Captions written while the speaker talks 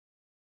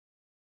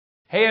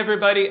Hey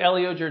everybody,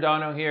 Elio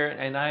Giordano here,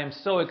 and I am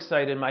so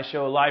excited my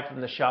show Live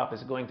from the Shop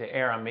is going to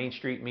air on Main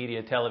Street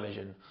Media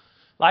Television.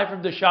 Live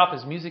from the Shop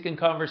is music and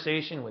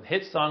conversation with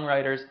hit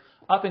songwriters,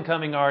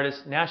 up-and-coming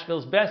artists,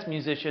 Nashville's best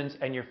musicians,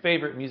 and your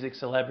favorite music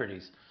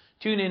celebrities.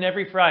 Tune in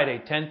every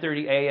Friday,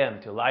 10:30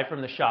 a.m. to Live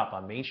from the Shop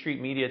on Main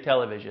Street Media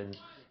Television.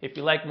 If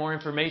you'd like more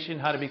information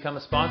how to become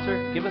a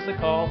sponsor, give us a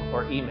call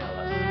or email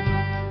us.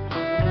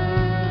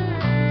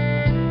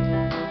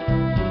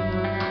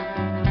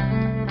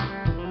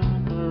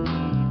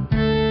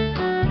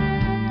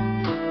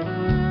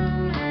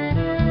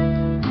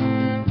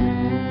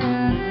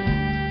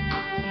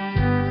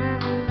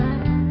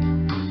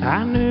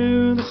 I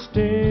knew the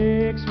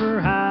stakes were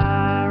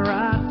high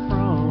right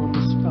from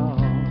the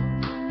start.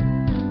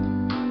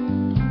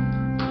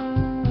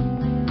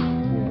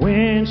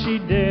 When she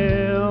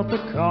dealt the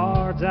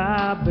cards,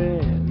 I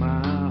bet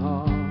my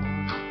heart.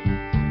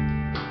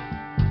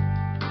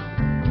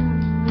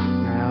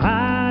 Now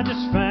I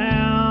just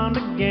found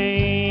a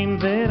game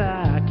that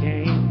I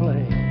can't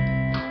play,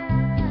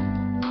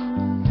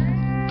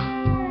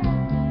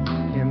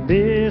 and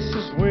this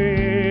is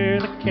where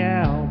the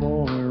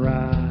cowboy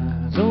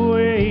rides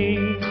away.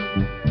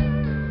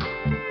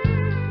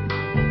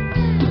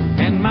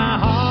 And my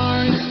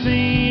heart is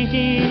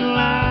sinking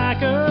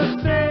like a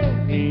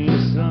setting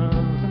sun,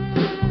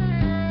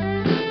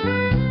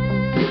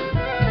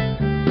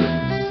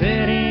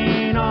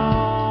 setting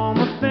all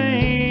the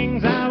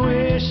things I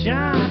wish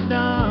I'd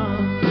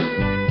done.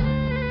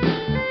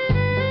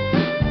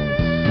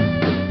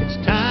 It's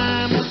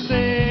time to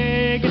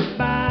say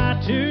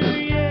goodbye to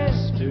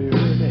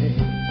yesterday.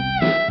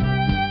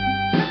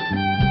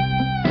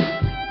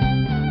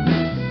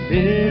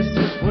 This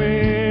is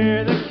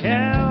where the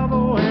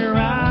cowboy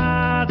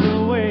rides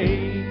away.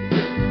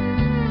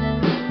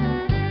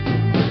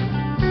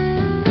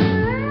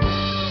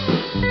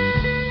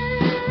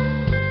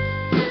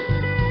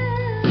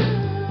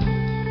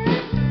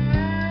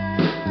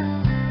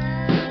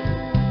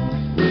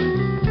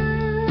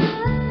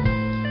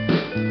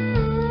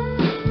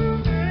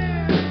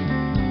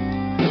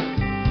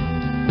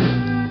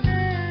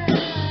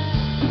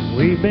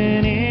 We've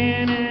been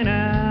in and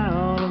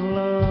out of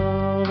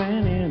love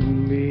and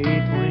in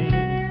between,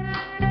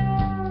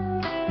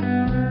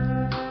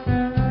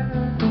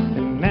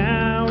 and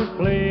now we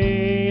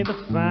play the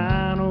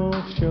final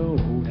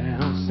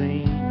showdown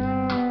scene.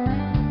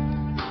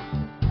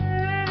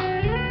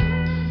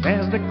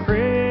 As the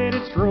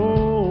credits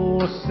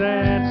roll, a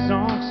sad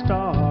song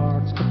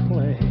starts to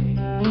play,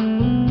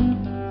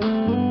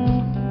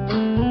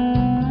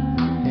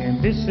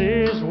 and this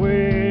is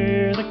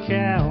where the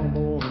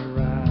cowboy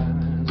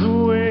rides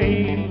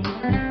away.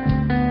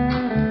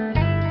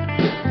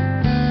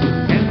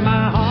 And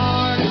my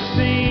heart is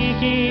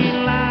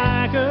sinking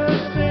like a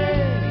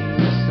setting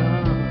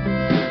sun,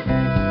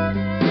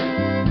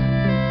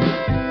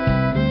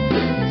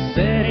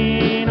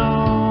 setting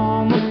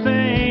all the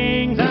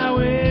things I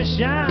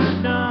wish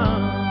I'd done.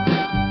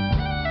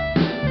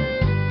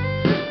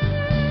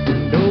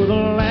 And though the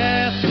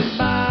last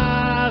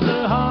goodbye's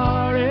the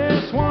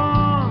hardest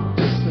one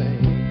to say,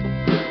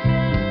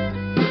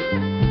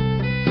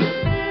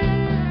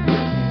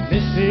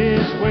 this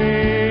is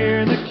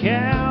where the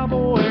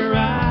cowboy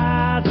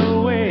rides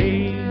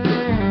away.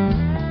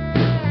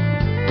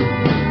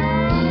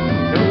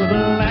 Though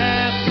the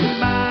last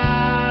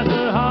goodbye's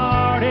the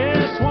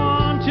hardest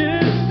one to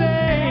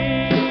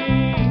say,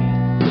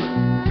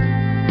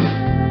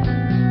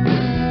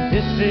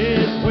 this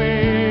is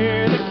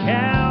where the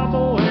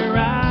cowboy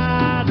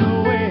rides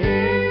away.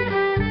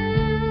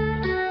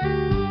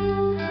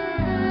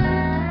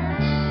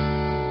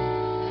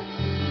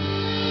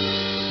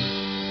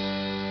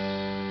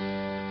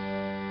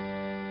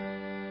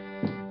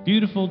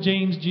 Beautiful,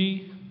 James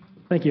G.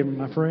 Thank you,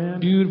 my friend.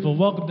 Beautiful.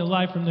 Welcome to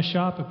Live from the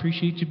Shop.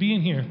 Appreciate you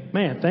being here.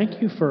 Man,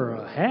 thank you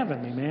for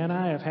having me, man.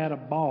 I have had a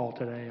ball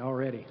today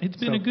already. It's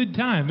been a good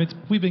time.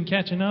 We've been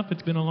catching up.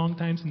 It's been a long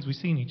time since we've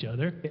seen each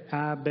other.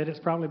 I bet it's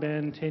probably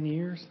been 10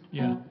 years.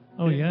 Yeah.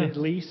 Oh, yeah. At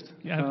least.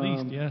 Yeah, at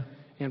least, yeah.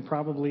 And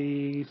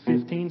probably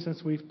 15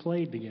 since we've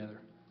played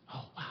together.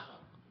 Oh, wow.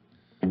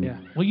 Yeah.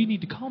 Well, you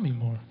need to call me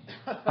more.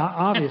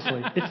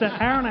 Obviously. It's the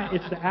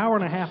hour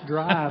and a half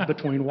drive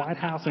between White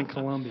House and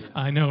Columbia.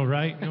 I know,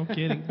 right? No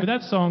kidding. But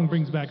that song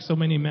brings back so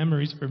many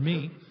memories for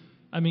me.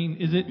 I mean,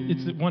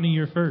 it's one of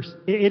your first?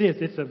 It is.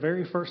 It's the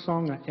very first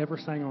song I ever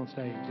sang on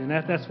stage. And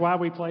that's why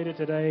we played it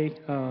today.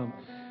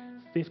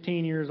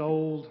 15 years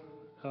old,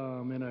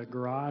 in a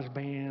garage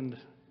band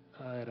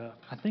at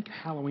I think a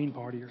Halloween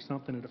party or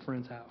something at a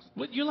friend's house.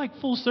 What, you're like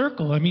full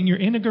circle. I mean, you're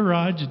in a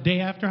garage a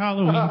day after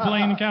Halloween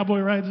playing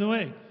Cowboy Rides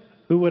Away.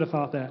 Who would have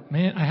thought that?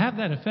 Man, I have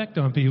that effect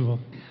on people.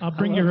 I'll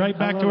bring you right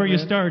back to where you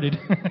started.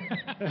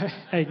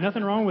 Hey,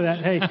 nothing wrong with that.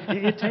 Hey,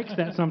 it takes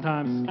that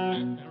sometimes.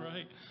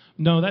 Right.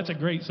 No, that's a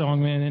great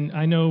song, man. And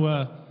I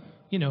know,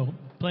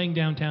 playing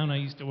downtown, I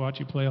used to watch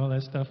you play all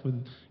that stuff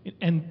with,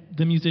 and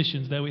the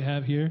musicians that we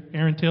have here.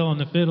 Aaron Till on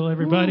the fiddle,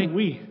 everybody.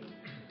 Ooh-wee.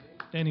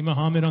 Danny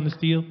Muhammad on the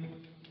steel,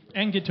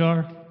 and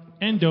guitar,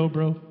 and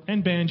dobro,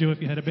 and banjo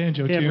if you had a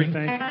banjo tune.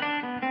 Everything.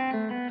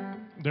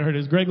 There it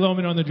is. Greg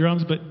Lohman on the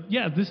drums. But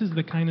yeah, this is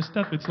the kind of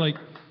stuff. It's like,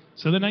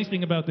 so the nice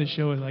thing about this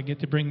show is I get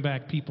to bring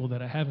back people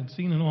that I haven't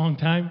seen in a long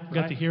time,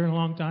 got to hear in a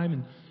long time.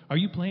 And are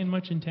you playing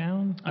much in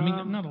town? I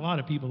mean, not a lot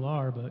of people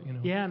are, but you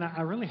know. Yeah, and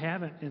I really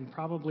haven't in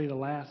probably the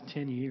last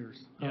 10 years.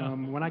 Yeah.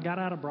 When I got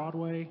out of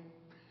Broadway,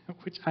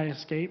 which I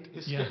escaped.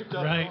 Yeah,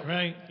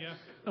 right.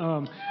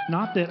 Yeah.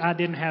 Not that I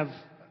didn't have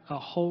a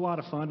whole lot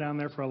of fun down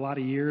there for a lot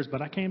of years,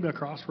 but I came to a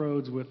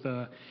crossroads with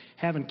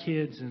having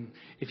kids, and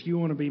if you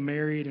want to be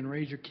married and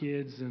raise your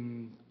kids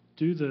and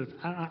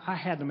I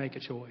had to make a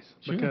choice.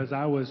 Sure. Because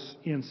I was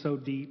in so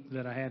deep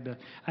that I had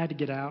to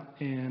get out,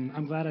 and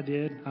I'm glad I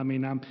did. I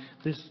mean,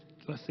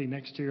 let's see,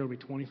 next year it'll be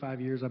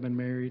 25 years I've been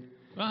married.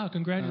 Wow,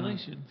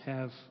 congratulations.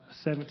 Have a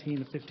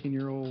 17 to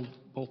 15-year-old,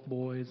 both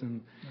boys,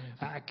 and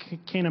Nice. I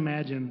can't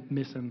imagine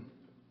missing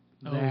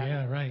that. Oh,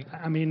 yeah, right.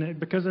 I mean,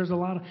 because there's a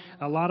lot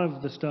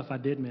of the stuff I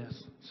did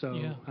miss. So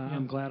Yeah,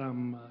 I'm glad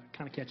I'm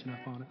kind of catching up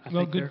on it. I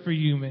Well, think good for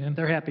you, man.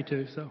 they're happy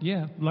too. So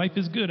Yeah, life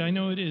is good. I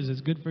know it is. It's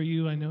good for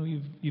you. I know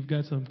you've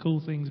got some cool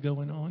things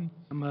going on.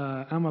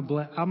 I'm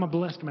a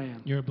blessed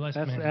man. You're a blessed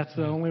man. That's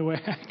the Yeah. only way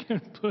I can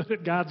put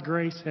it. God's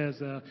grace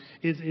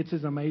it's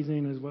as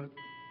amazing as what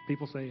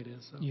people say it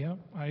is. So. Yeah,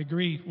 I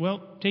agree.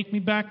 Well, take me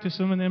back to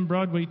some of them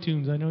Broadway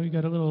tunes. I know you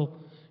got a little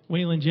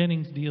Waylon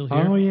Jennings deal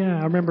here. Oh yeah,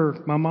 I remember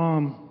my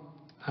mom.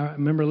 I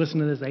remember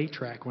listening to this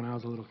 8-track when I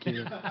was a little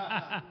kid.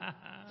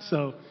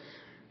 So,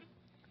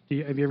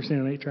 have you ever seen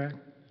an 8-track?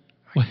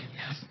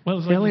 Well,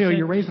 it's like Elio, you said-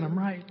 you're raising them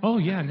right. Oh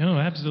yeah, no,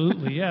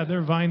 absolutely. Yeah,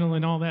 they're vinyl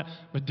and all that.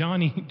 But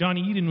Donnie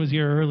Eden was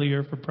here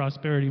earlier for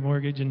Prosperity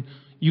Mortgage, and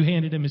you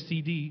handed him a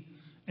CD,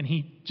 and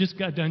he just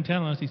got done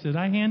telling us. He said,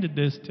 "I handed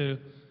this to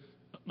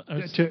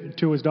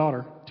To his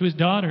daughter. his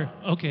daughter."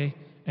 Okay,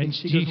 And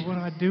she goes, "What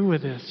do I do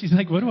with this?" She's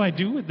like, "What do I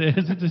do with this?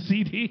 It's a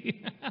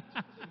CD."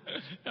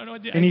 No, no,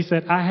 And he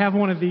said, "I have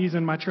one of these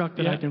in my truck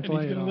that I can and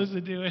play he's it gonna on."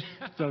 listen to it.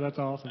 So that's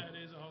awesome. That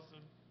is awesome.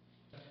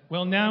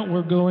 Well, now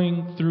we're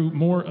going through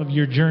more of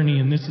your journey,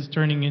 and this is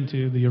turning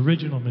into the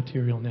original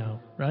material now,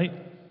 right?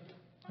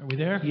 Are we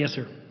there? Yes,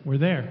 sir. We're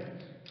there.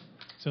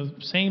 So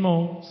same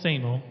old,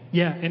 same old.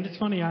 Yeah, and it's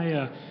funny.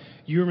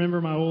 You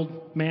remember my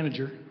old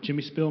manager,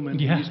 Jimmy Spillman,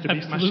 Yeah, who used to be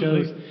at my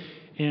absolutely. shows,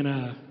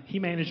 and he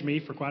managed me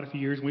for quite a few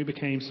years. And we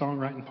became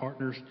songwriting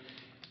partners,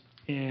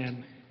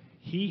 and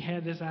he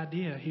had this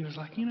idea. He was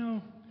like,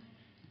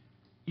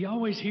 you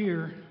always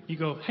hear you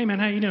go, "Hey man,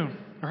 how you doing?"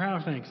 Or "How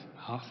are things?"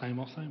 "Oh, same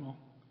old, same old."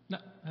 No,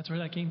 that's where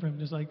that came from,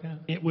 just like that.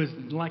 It was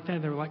like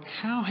that. They were like,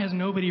 "How has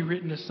nobody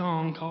written a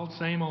song called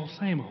Same Old,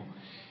 Same Old?"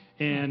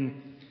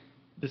 And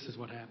this is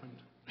what happened.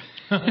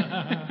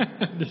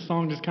 This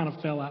song just kind of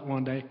fell out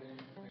one day.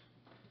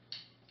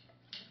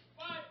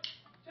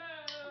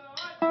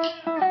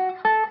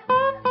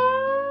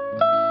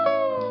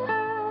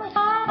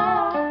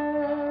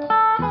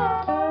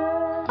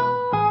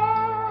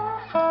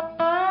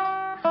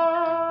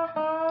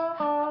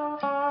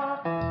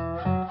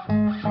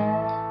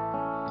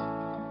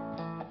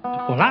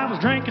 Well, I was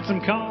drinking some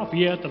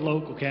coffee at the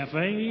local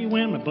cafe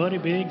when my buddy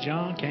Big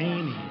John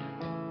came in.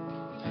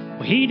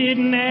 Well, he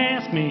didn't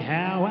ask me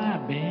how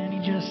I'd been, he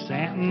just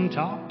sat and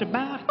talked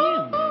about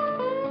him.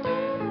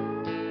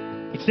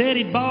 He said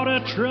he'd bought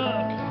a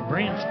truck,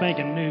 brand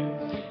spanking new,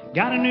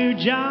 got a new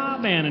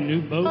job and a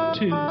new boat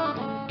too.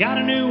 Got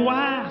a new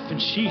wife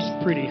and she's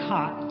pretty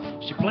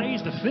hot, she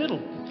plays the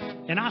fiddle.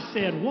 And I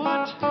said,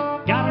 "What?"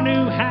 Got a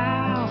new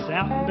house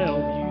out in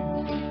Bellevue,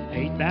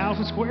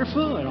 8,000 square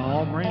foot,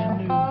 all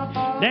brand new,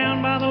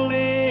 down by the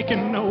lake,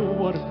 and oh,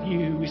 what a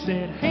view. He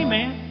said, "Hey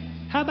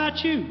man, how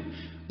about you?"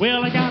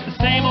 "Well, I got the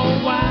same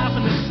old wife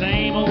and the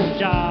same old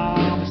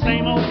job, the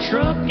same old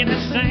truck and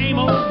the same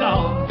old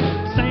dog,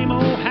 the same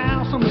old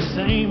house on the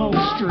same old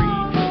street,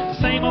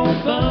 the same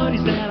old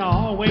buddies that I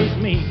always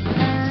meet,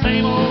 the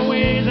same old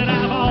ways that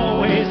I've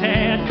always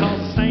had, 'cause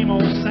the same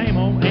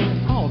old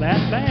ain't all that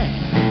bad."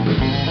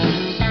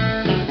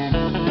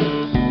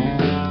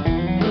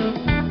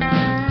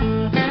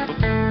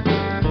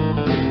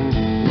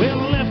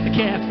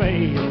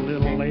 A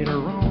little later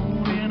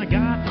on, and I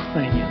got to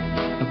thinking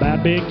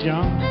about Big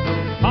John.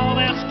 All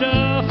that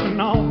stuff and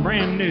all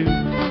brand new,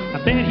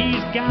 I bet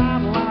he's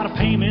got a lot of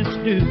payments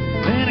due.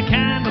 Then I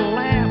kind of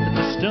laughed at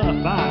the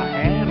stuff I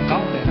had and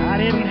thought that I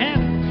didn't have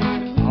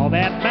it all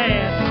that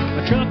bad.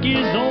 My truck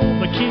is old,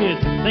 my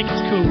kids think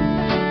it's cool,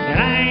 and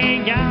I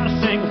ain't got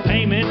a single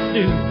payment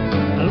due.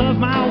 I love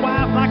my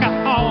wife like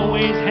I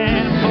always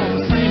have,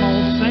 'cause the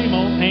same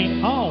old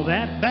ain't all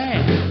that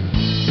bad.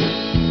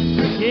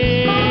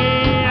 Yeah.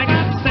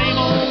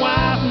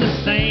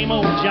 Same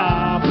old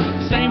job,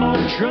 same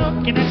old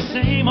truck and that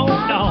same old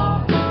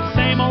dog,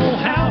 same old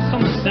house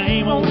on the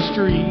same old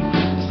street,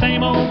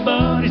 same old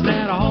buddies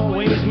that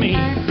always meet,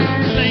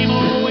 same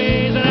old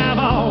ways that I've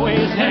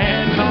always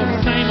had, 'cause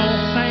the same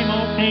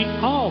old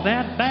ain't all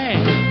that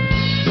bad.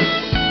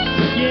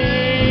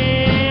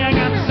 Yeah, I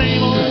got the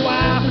same old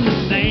wife and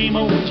the same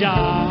old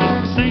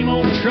job, same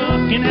old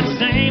truck and that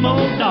same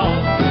old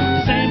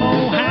dog, same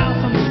old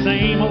house on the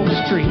same old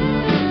street,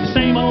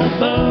 same old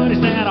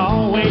buddies that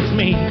always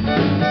meet,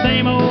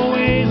 same old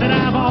ways that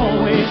I've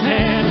always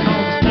had,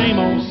 'cause the same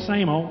old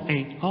same old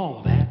ain't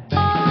all that bad.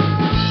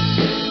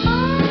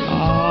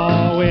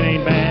 Oh, it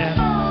ain't bad.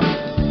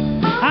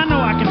 I know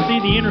I can see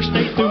the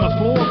interstate through my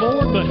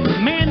floorboard, but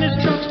man,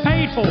 this truck's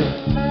paid for.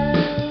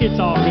 It's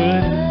all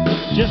good.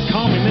 Just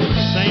call me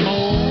Mr. Same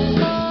Old,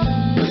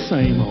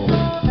 Same Old.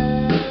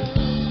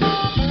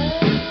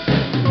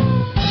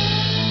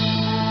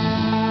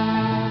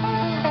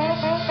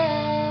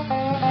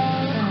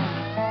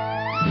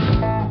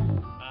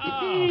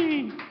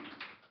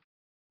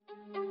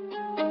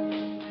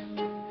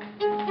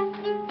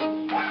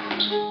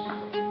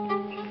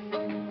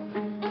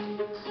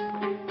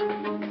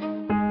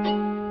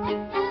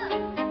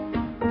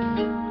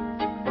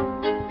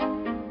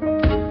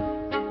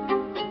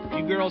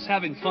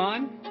 Having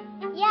fun?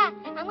 Yeah,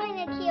 I'm going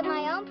to key of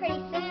my own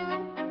pretty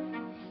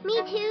soon.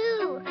 Me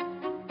too.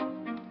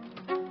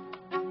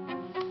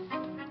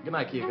 Good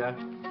night, Kia guy.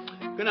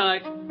 Good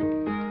night.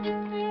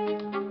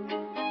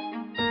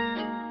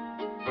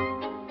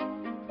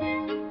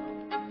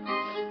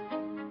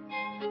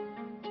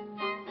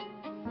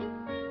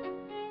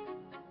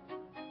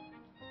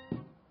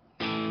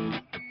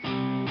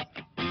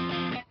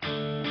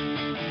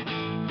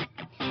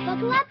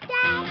 Buckle up, Dad.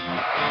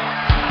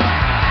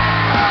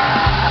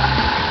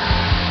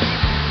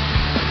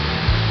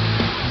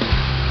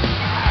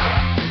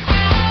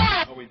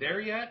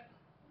 Yet?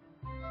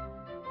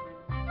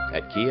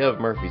 At Kia of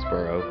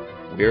Murfreesboro,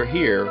 we're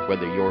here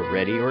whether you're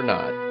ready or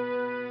not.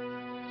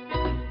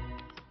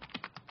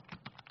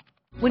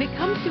 When it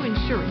comes to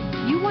insurance,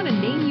 you want a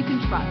name you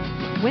can trust.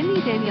 Wendy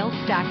Danielle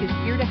Stack is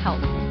here to help.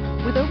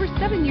 With over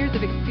 7 years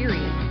of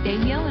experience,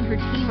 Danielle and her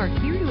team are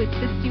here to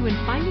assist you in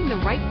finding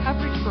the right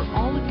coverage for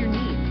all of your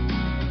needs.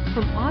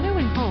 From auto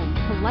and home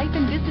to life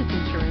and business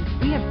insurance,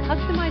 we have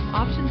customized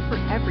options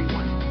for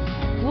everyone.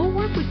 We'll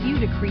work with you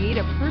to create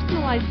a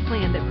personalized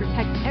plan that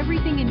protects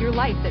everything in your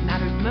life that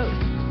matters most.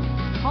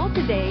 Call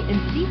today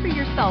and see for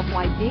yourself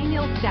why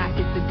Danielle Stack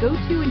is the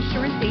go-to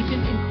insurance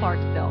agent in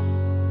Clarksville.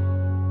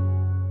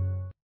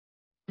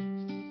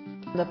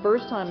 The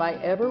first time I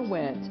ever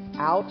went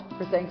out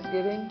for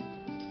Thanksgiving,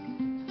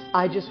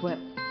 I just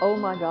went, oh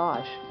my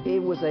gosh,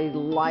 it was a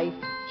life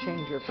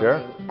changer for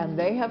me. And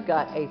they have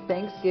got a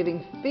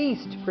Thanksgiving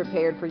feast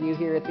prepared for you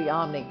here at the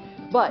Omni.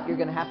 But you're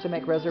going to have to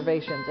make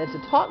reservations. And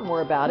to talk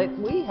more about it,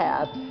 we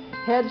have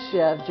head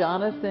chef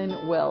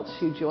Jonathan Welch,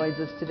 who joins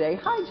us today.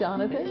 Hi,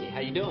 Jonathan. Hey,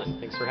 how you doing?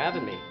 Thanks for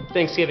having me.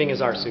 Thanksgiving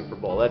is our Super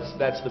Bowl.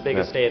 That's the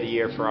biggest day of the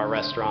year for our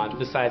restaurant,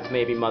 besides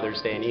maybe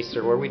Mother's Day and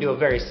Easter, where we do a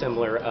very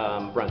similar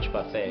brunch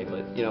buffet.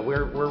 But you know,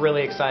 we're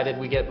really excited.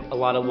 We get a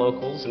lot of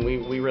locals, and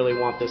we really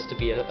want this to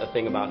be a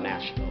thing about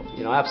Nashville.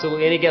 You know,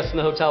 absolutely any guests in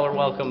the hotel are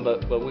welcome,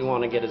 but we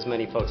want to get as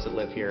many folks that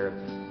live here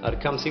to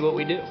come see what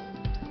we do.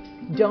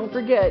 Don't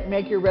forget,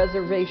 make your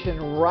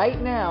reservation right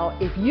now.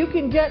 If you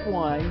can get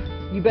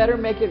one, you better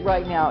make it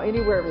right now.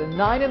 Anywhere from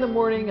 9 in the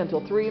morning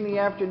until 3 in the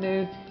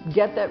afternoon,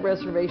 get that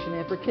reservation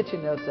in for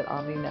Kitchen Notes at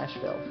Omni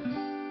Nashville.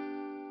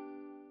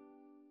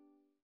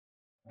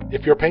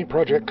 If your paint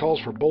project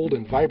calls for bold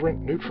and vibrant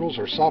neutrals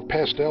or soft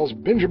pastels,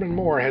 Benjamin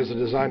Moore has the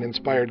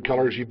design-inspired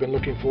colors you've been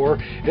looking for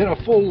in a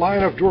full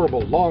line of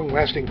durable,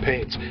 long-lasting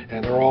paints.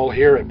 And they're all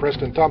here at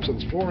Preston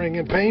Thompson's Flooring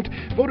and Paint,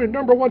 voted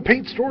 #1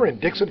 paint store in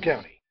Dixon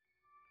County.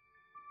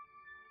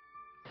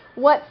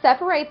 What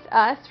separates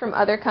us from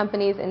other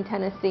companies in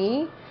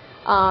Tennessee,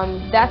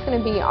 that's going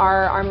to be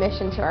our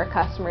mission to our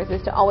customers, is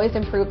to always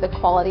improve the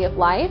quality of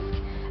life.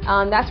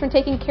 That's from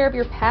taking care of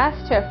your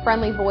pest to a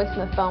friendly voice on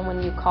the phone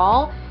when you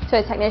call, to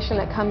a technician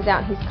that comes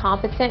out, he's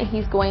competent,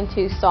 he's going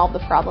to solve the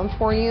problem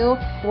for you.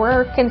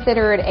 We're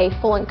considered a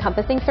full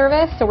encompassing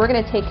service, so we're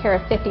going to take care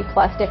of 50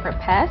 plus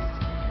different pests,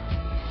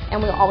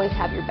 and we'll always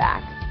have your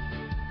back.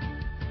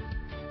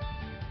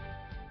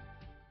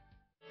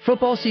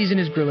 Football season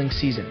is grilling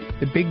season.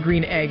 The Big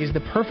Green Egg is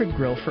the perfect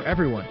grill for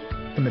everyone,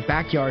 from the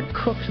backyard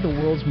cook to the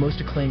world's most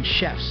acclaimed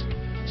chefs.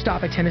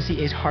 Stop at Tennessee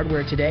Ace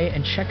Hardware today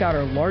and check out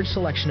our large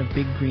selection of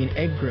Big Green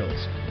Egg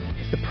grills.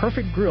 It's the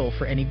perfect grill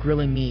for any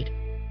grilling need.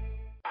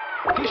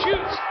 He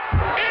shoots,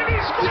 and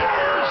he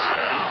scores!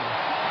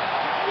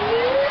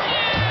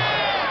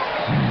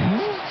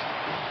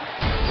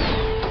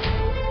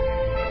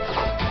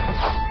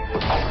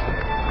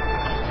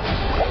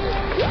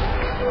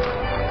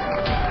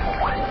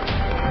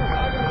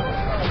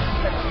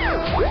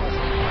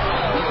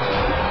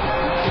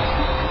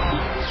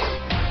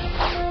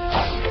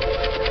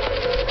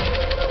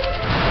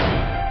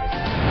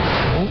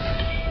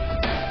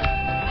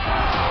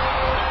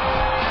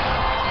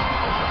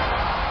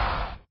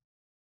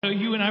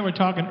 You and I were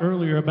talking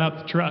earlier about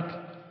the truck.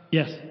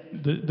 Yes.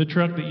 The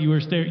truck that you were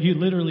staring, you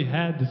literally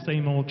had the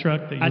same old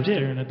truck that you were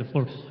staring at the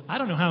floor. I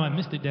don't know how I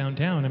missed it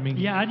downtown. I mean,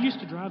 yeah, I used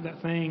to drive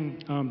that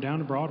thing down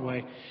to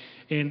Broadway,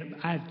 and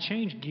I had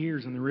changed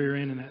gears in the rear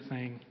end of that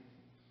thing.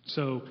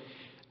 So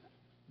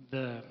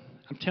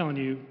I'm telling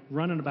you,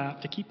 running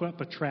about to keep up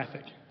with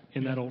traffic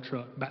in that old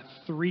truck, about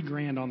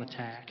 $3,000 on the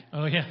tag.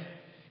 Oh yeah.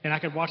 And I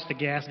could watch the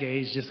gas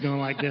gauge just going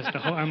like this.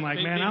 I'm like,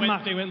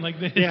 They went like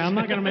this. Yeah, I'm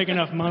not going to make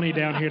enough money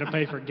down here to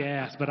pay for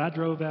gas. But I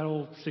drove that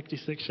old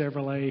 '66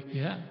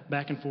 Chevrolet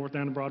back and forth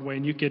down to Broadway,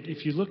 and you could,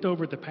 if you looked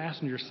over at the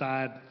passenger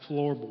side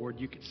floorboard,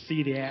 you could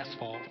see the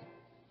asphalt,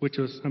 which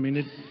was, I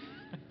mean,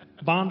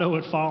 Bondo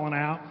had fallen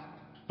out,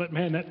 but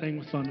man, that thing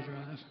was fun to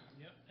drive.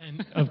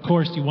 And of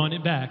course, you want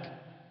it back.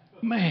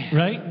 Man.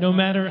 Right? No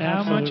matter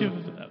Absolutely. how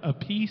much of a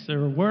piece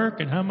or work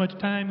and how much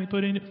time we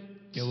put in it,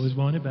 you always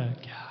want it back.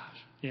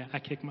 Yeah, I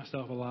kick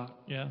myself a lot.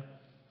 Yeah.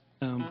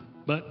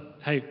 But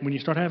hey, when you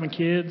start having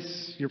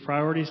kids, your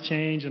priorities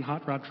change, and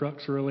hot rod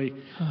trucks really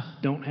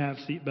don't have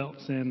seat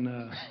belts and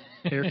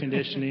air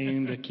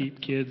conditioning to keep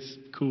kids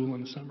cool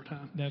in the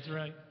summertime. That's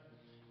right.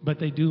 But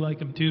they do like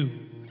them too.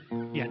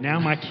 Yeah, now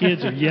my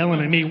kids are yelling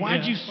at me,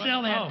 "Why'd you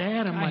sell that,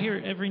 Dad?" I hear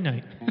it every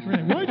night.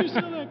 Right. Why'd you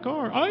sell that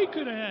car? I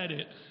could have had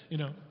it.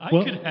 I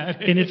could have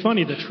had it. And it's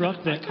funny, the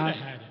truck that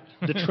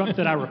the truck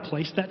that I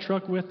replaced that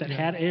truck with that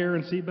had air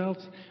and seat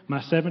belts, my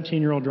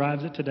 17-year-old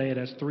drives it today. It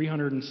has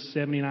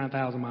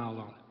 379,000 miles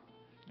on it.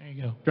 There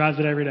you go. Drives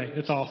it every day.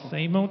 It's awesome.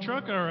 Same old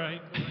truck, all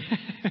right.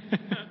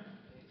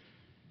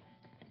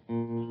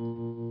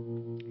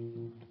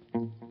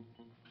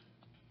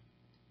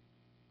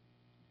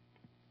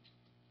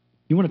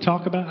 You want to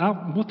talk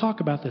about? We'll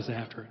talk about this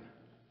after it.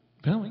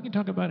 Well, we can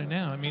talk about it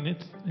now. I mean,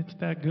 it's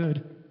that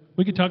good.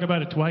 We could talk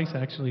about it twice,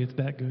 actually. It's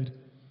that good.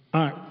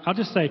 All right. I'll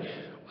just say,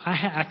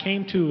 I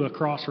came to a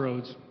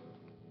crossroads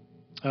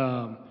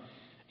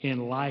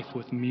in life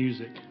with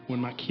music when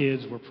my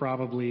kids were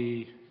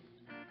probably,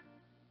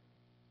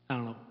 I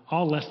don't know,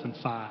 all less than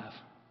 5.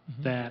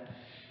 Mm-hmm. That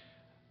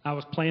I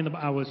was playing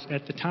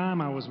at the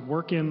time I was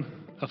working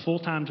a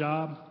full-time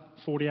job,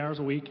 40 hours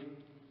a week.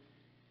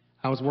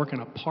 I was working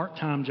a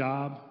part-time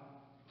job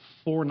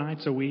 4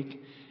 nights a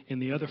week,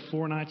 and the other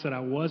 4 nights that I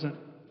wasn't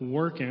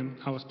working,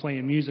 I was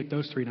playing music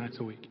those 3 nights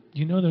a week.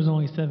 You know there's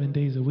only 7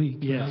 days a week.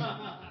 Yes.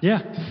 Right?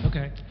 Yeah.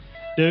 Okay.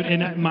 Dude,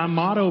 and my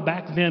motto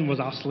back then was,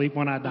 I'll sleep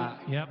when I die.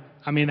 Yep.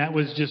 I mean,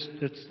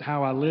 that's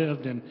how I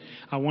lived, and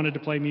I wanted to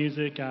play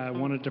music, I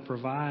wanted to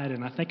provide,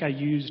 and I think I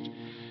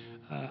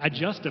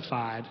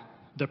justified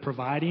the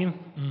providing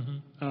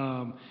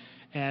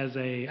as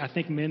I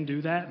think men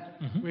do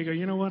that. Mm-hmm. We go,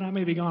 you know what, I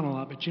may be gone a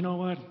lot, but you know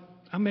what,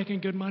 I'm making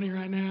good money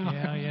right now.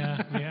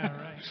 Yeah,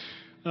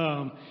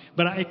 right.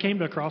 But it came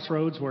to a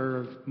crossroads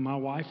where my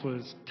wife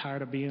was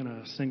tired of being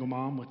a single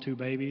mom with 2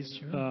 babies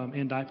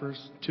in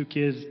diapers, 2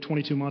 kids,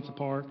 22 months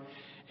apart,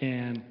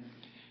 and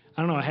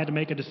I don't know, I had to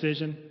make a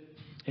decision,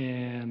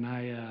 and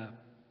I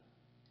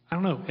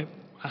don't know,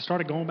 I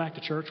started going back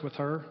to church with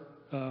her,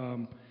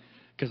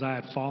 because I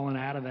had fallen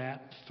out of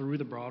that through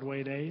the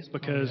Broadway days,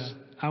 because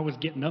I was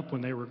getting up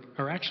when they were,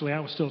 or actually I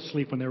was still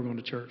asleep when they were going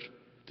to church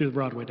through the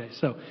Broadway days.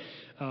 So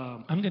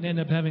I'm going to end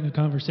up having a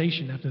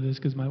conversation after this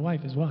because my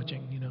wife is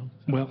watching, So.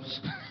 Well,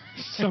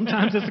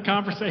 sometimes it's a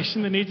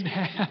conversation that needs to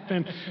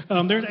happen.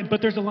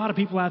 But there's a lot of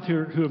people out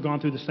there who have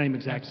gone through the same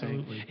exact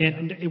thing.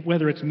 And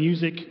whether it's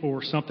music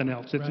or something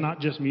else, it's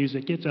not just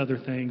music, it's other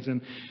things.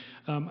 And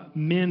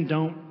men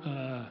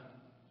don't...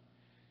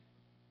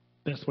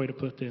 best way to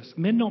put this.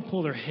 Men don't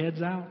pull their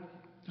heads out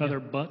of their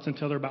butts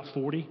until they're about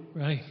 40.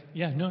 Right.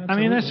 Yeah, no, absolutely. I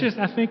mean, that's just,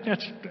 I think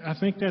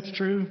that's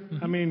true.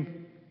 Mm-hmm. I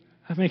mean,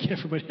 I think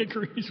everybody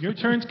agrees. Your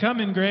turn's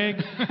coming, Greg.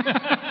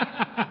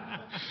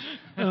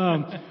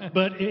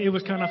 But it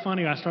was kind of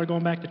funny. I started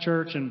going back to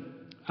church, and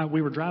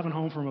we were driving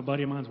home from a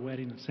buddy of mine's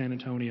wedding in San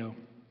Antonio.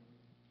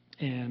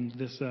 And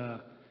this,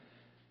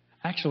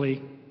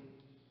 actually,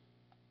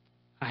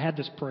 I had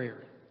this prayer.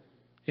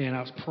 And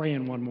I was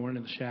praying one morning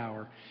in the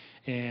shower.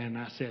 And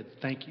I said,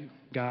 thank you,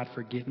 God,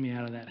 for getting me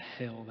out of that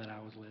hell that I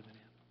was living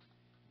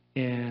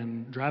in.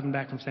 And driving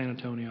back from San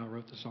Antonio, I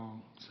wrote the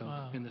song. So,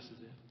 and this is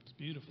it. It's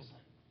beautiful.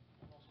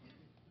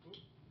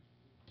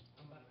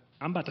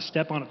 I'm about to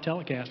step on a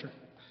Telecaster.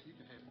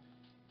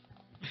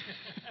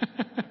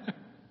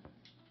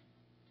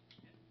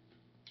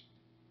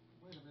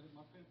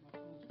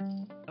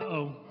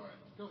 Uh-oh.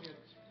 Go ahead.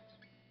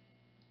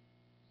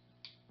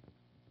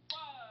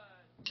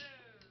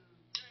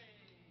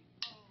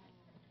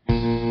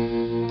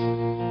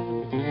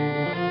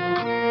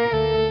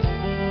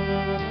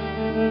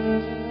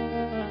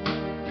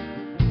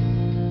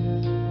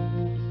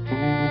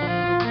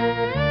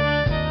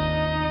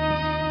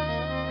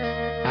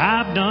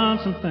 I've done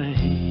some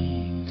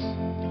things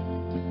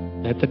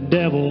that the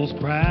devil's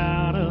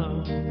proud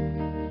of,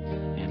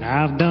 and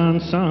I've done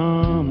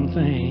some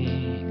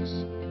things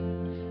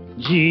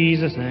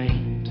Jesus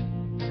ain't.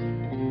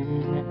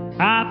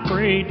 I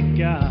prayed to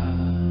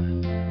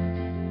God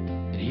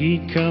that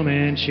He'd come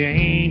and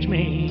change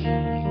me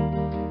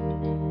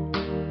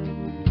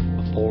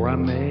before I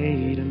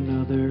made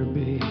another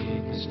big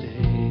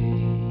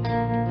mistake.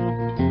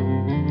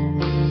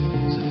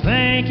 So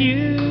thank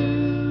you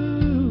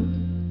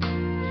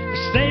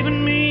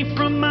saving me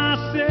from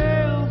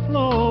myself,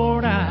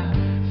 Lord. I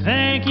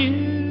thank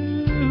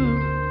you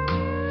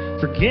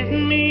for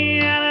getting me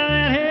out of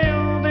that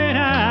hell that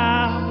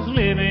I was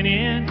living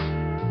in.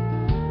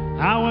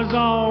 I was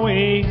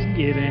always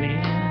giving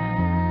in.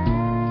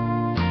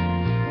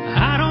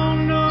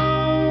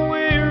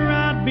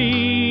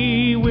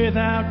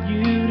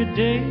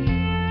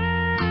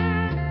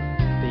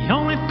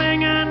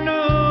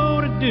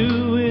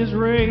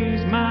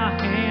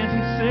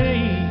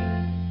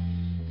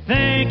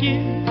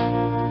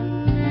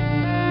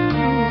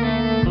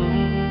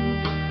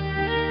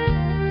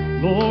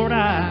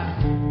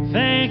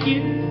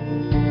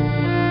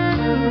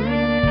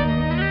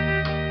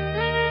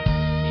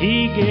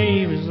 He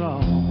gave his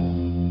all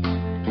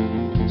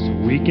so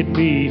we could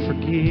be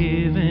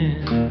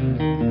forgiven.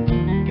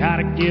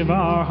 Gotta give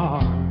our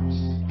hearts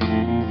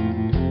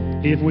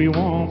if we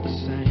want the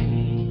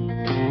same.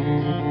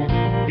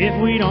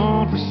 If we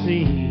don't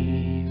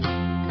receive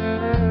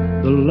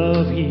the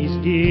love he's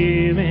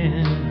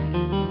given,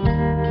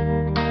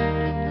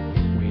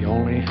 we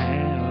only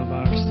have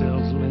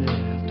ourselves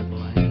left to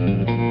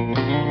blame.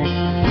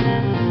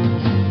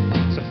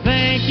 So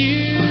thank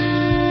you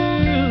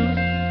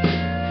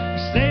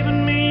for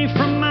saving me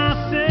from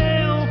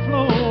myself,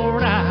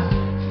 Lord. I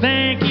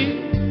thank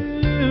you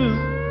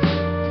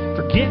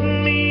for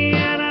getting me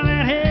out of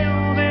that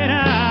hell that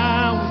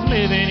I was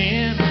living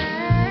in.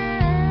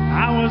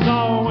 I was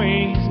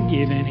always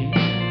giving in.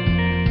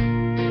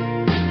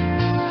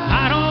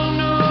 I don't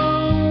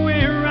know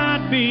where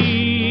I'd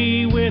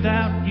be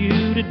without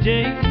you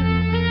today.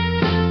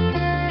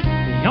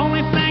 The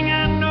only thing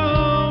I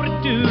know to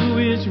do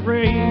is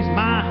raise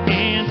my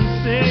hands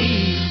and say,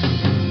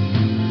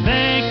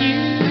 thank you,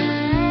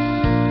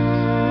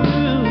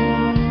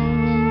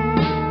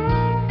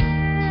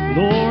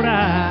 Lord,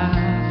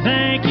 I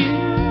thank you.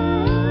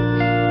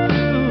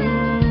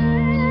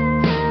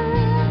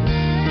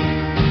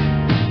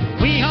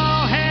 We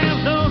all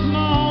have those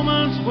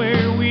moments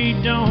where we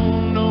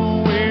don't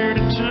know where to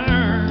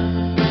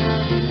turn.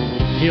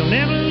 He'll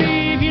never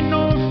leave you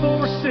nor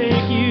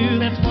forsake you.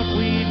 That's what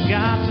we've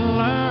got to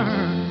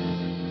learn.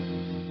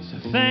 So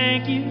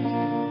thank you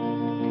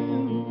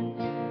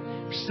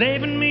for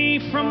saving me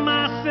from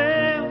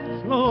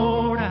myself,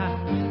 Lord. I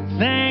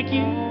thank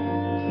you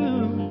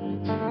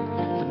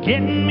for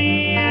getting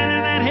me out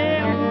of that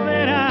hell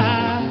that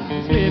I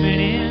was living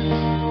in.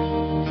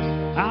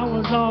 I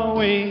was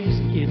always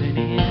giving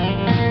in.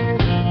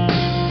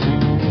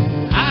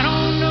 I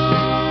don't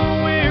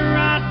know where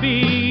I'd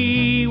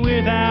be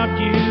without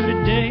you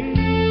today.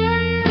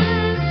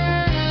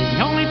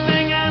 The only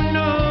thing I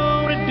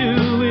know to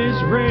do is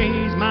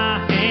raise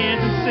my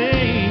hands and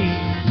say,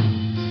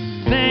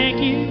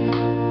 thank you,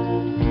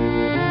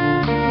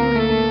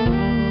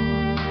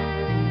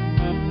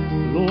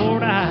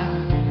 Lord, I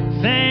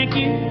thank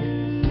you.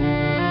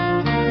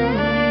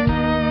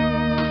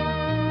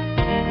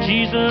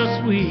 Jesus,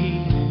 we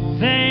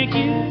thank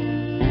you.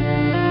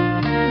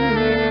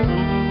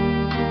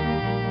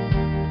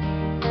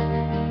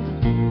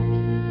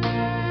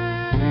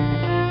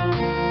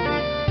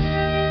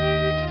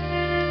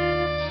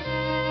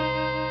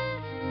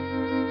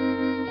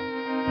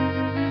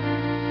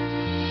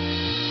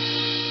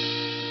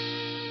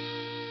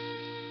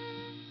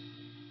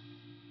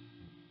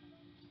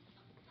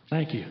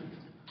 Thank you.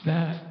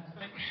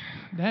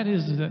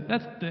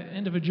 That's the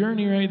end of a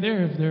journey right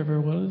there, if there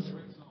ever was.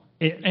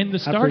 And the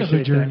I start of a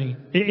appreciate journey.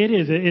 that. It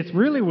is. It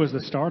really was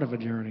the start of a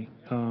journey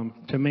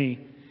to me.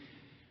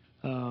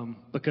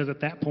 Because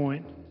at that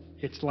point,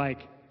 it's like,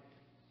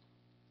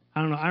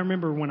 I don't know. I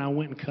remember when I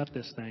went and cut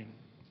this thing.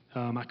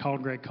 I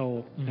called Greg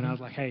Cole, and I was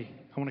like, hey,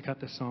 I want to cut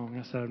this song.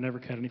 I said, I've never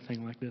cut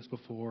anything like this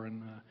before.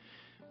 And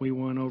we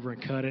went over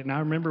and cut it. And I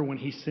remember when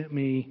he sent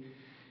me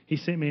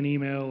an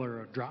email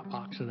or a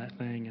Dropbox of that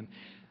thing. And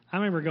I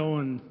remember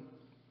going,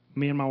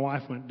 me and my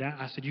wife went down.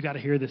 I said, you got to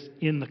hear this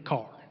in the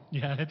car.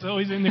 Yeah, it's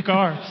always in the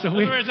car. So That's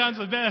where it sounds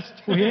the best.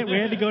 we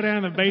had to go down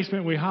in the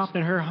basement. We hopped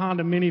in her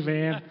Honda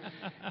minivan,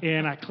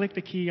 and I clicked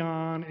the key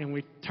on, and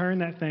we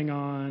turned that thing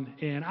on.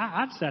 And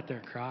I sat there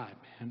and cried,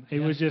 man.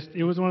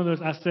 It was one of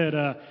those. I said,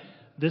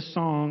 this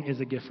song is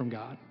a gift from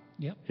God.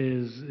 Yep.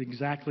 Is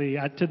exactly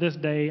to this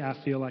day I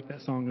feel like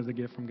that song is a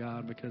gift from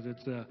God because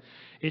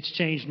it's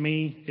changed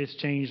me, it's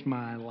changed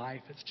my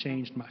life, it's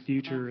changed my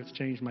future, it's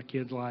changed my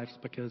kids' lives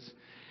because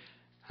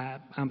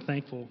I'm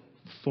thankful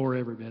for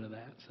every bit of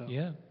that. So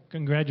yeah,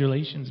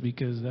 congratulations,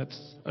 because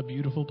that's a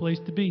beautiful place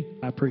to be.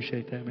 I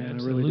appreciate that, man.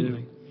 Absolutely. I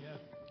really do. Yeah,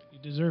 you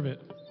deserve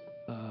it.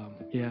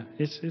 Yeah,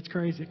 it's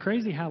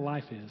crazy how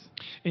life is.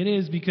 It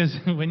is, because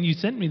when you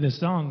sent me the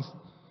songs,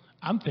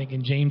 I'm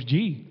thinking James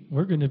G.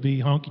 We're going to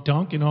be honky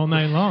tonking all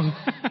night long.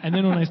 And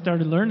then when I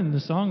started learning the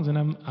songs and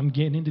I'm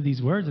getting into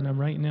these words and I'm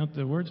writing out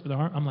the words for the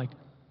harp, I'm like,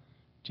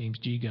 James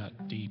G.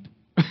 got deep.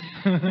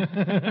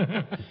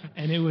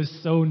 And it was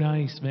so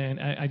nice, man.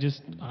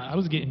 I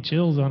was getting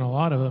chills on a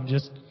lot of them.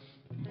 Just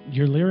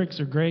your lyrics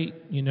are great.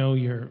 You know,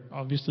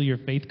 obviously your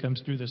faith comes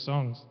through the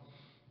songs,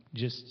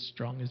 just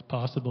strong as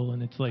possible.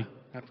 And it's like,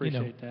 I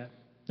appreciate that.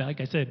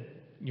 Like I said,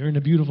 you're in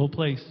a beautiful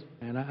place.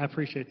 And I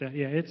appreciate that.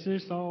 Yeah, it's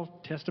just all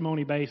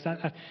testimony based.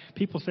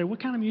 People say, what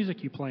kind of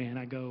music you playing?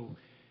 I go,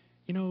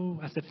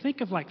 I said,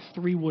 think of like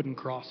 3 Wooden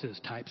Crosses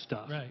type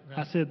stuff. Right.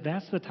 I said,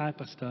 that's the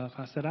type of stuff.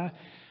 I said,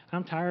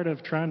 I'm tired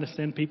of trying to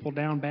send people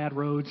down bad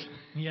roads.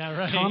 Yeah,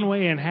 right.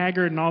 Conway and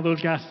Haggard and all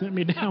those guys sent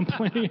me down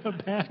plenty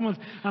of bad ones.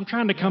 I'm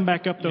trying to come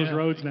back up those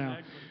roads now.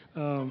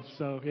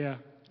 So, yeah.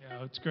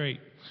 Yeah, it's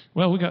great.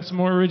 Well, we got some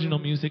more original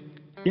music.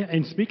 Yeah,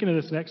 and speaking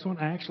of this next one,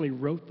 I actually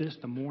wrote this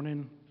the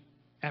morning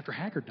after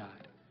Haggard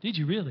died. Did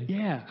you really?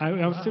 Yeah. I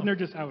was sitting there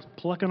I was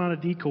plucking on a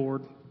D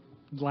chord,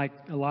 like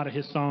a lot of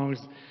his songs.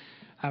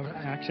 I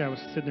was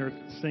sitting there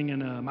singing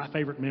My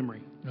Favorite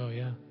Memory. Oh,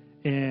 yeah.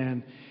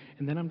 And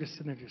then I'm just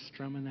sitting there just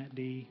strumming that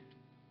D.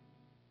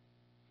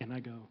 And I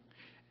go,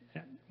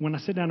 when I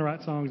sit down to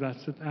write songs, I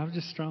was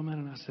just strumming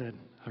and I said,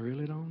 I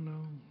really don't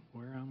know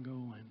where I'm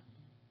going.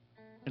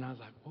 And I was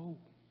like, whoa.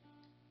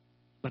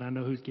 But I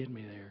know who's getting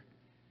me there.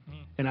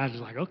 And I was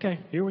just like, okay,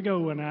 here we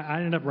go. And I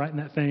ended up writing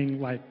that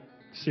thing, like,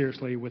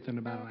 seriously, within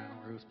about an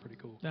hour. It was pretty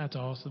cool. That's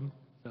awesome.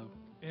 So,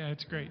 yeah,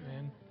 it's great,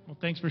 man. Well,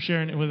 thanks for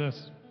sharing it with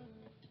us.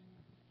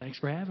 Thanks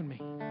for having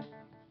me.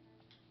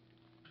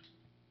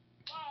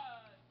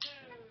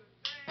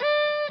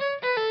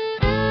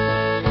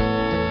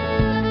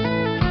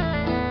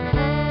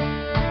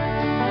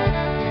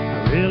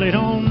 I really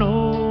don't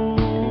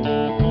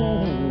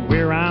know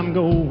where I'm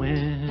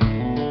going.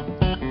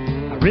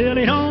 I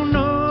really don't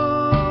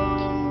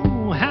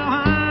know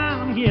how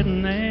I'm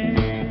getting there.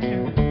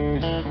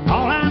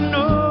 All I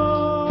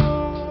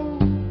know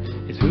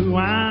is who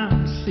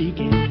I'm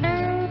seeking,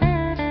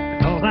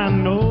 because I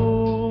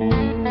know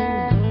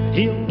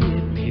He'll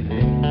get me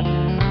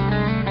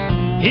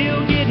there.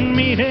 He'll get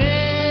me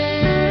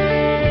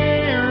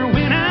there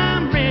when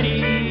I'm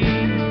ready.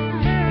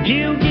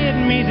 He'll get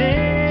me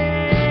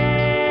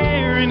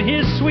there in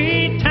His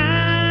sweet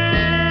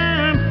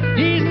time.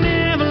 He's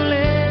never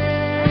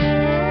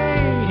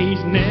late.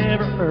 He's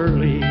never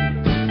early.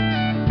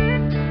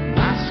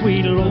 My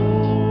sweet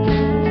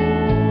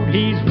Lord,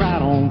 He's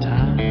right on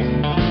time.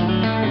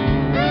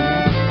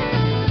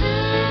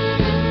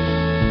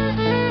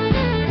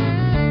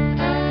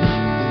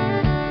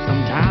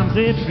 Sometimes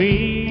it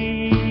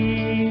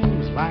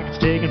feels like it's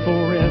taking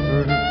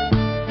forever.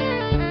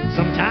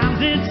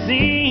 Sometimes it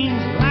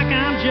seems like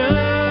I'm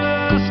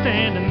just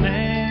standing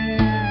there.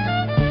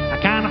 I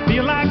kind of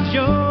feel like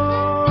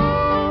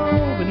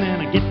Job, and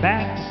then I get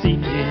back to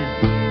seeking,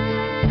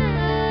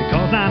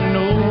 because I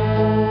know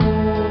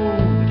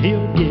that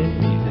He'll get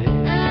me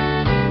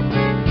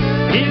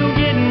there. He'll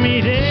get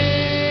me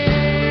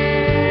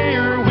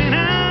there when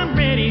I'm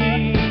ready,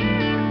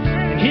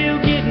 and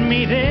He'll get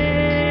me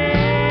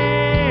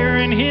there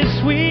in His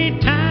sweet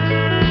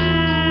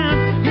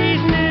time.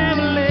 He's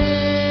never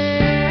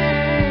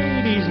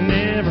late, He's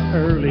never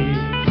early.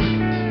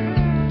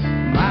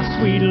 My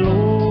sweet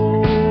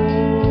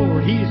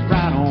Lord, He's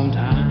right on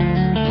time.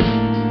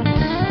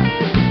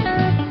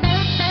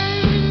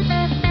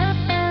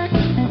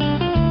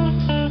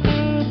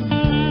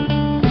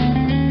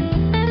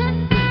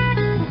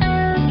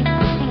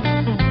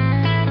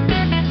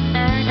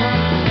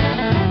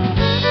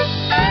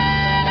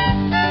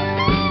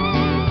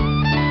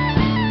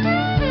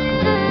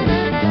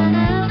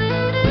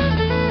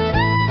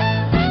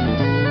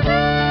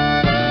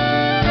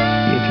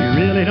 If you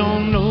really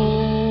don't know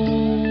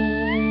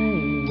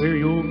where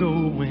you're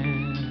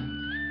going,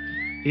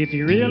 if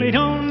you really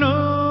don't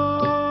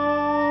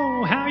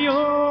know how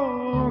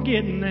you're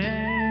getting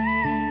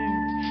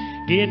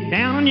there, get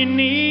down on your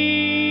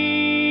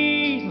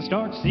knees and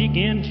start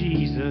seeking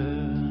Jesus.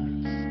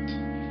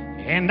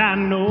 And I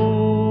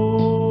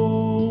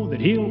know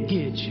that He'll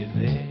get you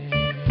there.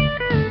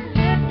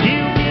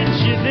 He'll get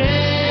you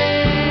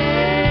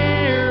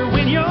there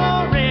when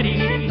you're ready.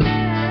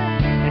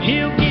 And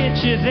He'll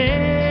get you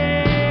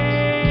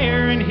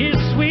there in His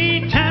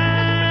sweet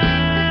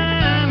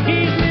time.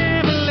 He's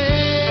never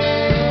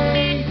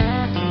late.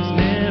 He's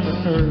never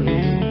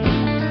early.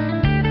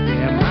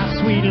 Yeah, my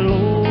sweet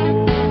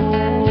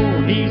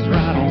Lord, He's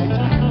right on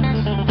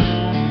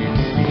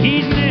time.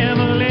 He's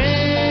never late.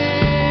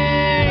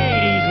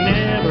 He's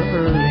never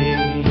early.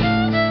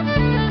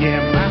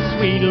 Yeah, my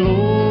sweet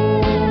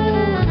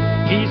Lord,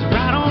 He's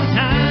right on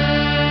time.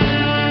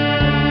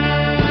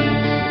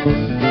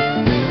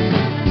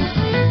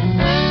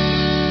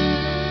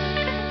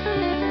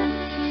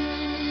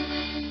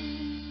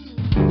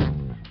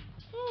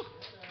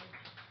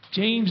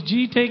 James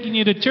G. taking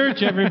you to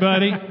church,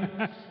 everybody.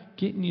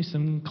 Getting you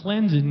some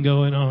cleansing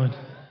going on.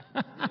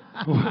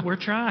 We're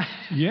trying.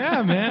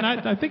 Yeah, man.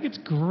 I think it's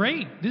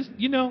great. This,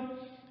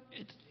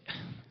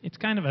 it's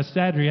kind of a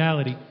sad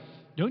reality.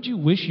 Don't you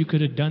wish you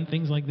could have done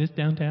things like this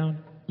downtown?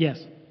 Yes.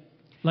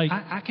 Like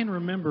I can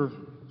remember,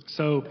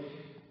 so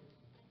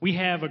we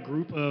have a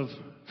group of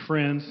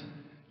friends.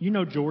 You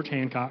know George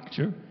Hancock.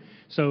 Sure.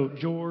 So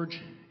George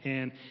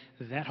and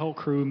that whole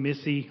crew,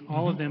 Missy,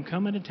 all of them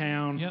come into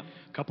town a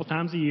couple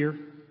times a year,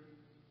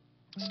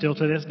 still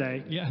to this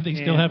day. Yeah, they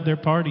still have their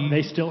party.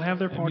 They still have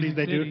their parties.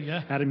 They do City,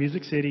 yeah. out of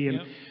Music City.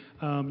 And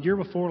year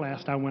before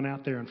last, I went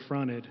out there and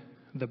fronted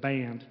the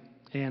band.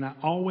 And I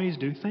always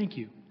do thank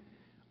you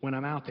when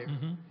I'm out there.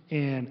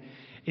 And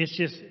it's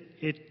just,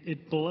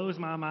 it blows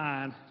my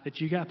mind that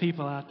you got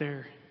people out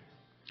there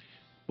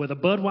with a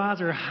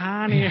Budweiser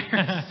high in the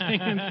air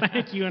singing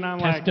thank you. And I'm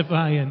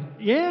testifying.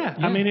 Yeah.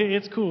 I mean,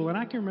 it's cool. And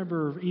I can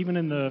remember even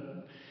in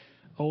the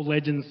old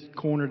Legends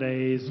Corner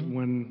days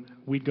when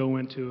we'd go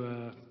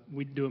into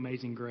we'd do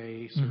Amazing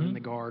Grace or in the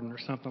Garden or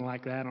something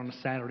like that on a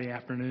Saturday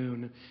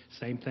afternoon.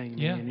 Same thing,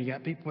 man. And you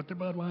got people with their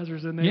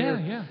Budweisers in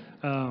there.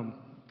 I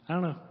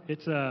don't know.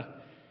 It's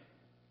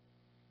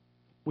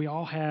we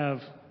all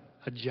have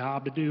a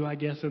job to do, I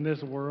guess, in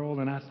this world,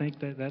 and I think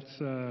that's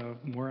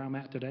where I'm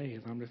at today.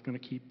 Is I'm just going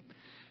to keep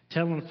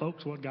telling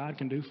folks what God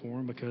can do for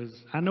them, because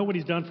I know what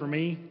He's done for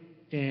me,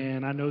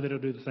 and I know that He'll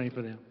do the same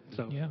for them.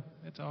 So yeah,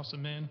 that's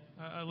awesome, man.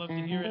 I love to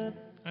hear it.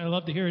 I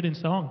love to hear it in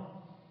song.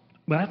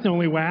 Well, that's the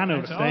only way I know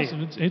That's to say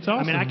awesome. it. It's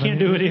awesome. I mean, I can't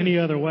do it any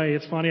other way.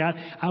 It's funny.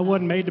 I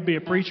wasn't made to be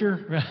a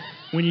preacher.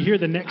 When you hear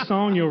the next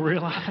song, you'll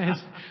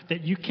realize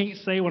that you can't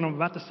say what I'm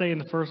about to say in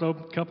the first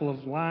couple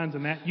of lines,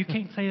 and that you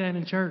can't say that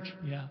in church.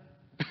 Yeah.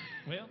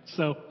 Well,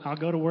 so I'll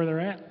go to where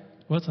they're at.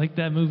 Well, it's like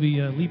that movie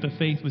Leap of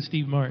Faith with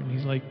Steve Martin.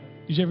 He's like,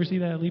 did you ever see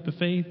that Leap of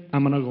Faith?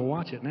 I'm gonna go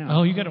watch it now.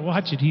 Oh, you got to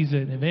watch it. He's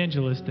an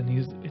evangelist, and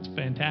it's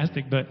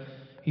fantastic. But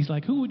he's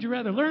like, who would you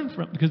rather learn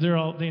from? Because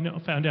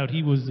found out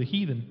he was a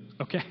heathen.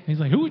 Okay. He's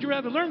like, who would you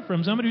rather learn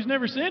from? Somebody who's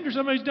never sinned, or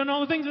somebody who's done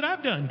all the things that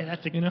I've done?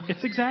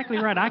 It's exactly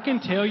right. I can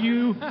tell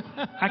you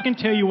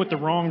what the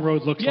wrong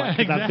road looks like,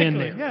 because exactly. I've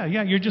been there.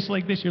 Yeah. You're just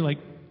like this. You're like,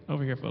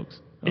 over here, folks.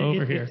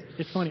 Over here.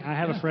 It's funny. I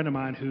have a friend of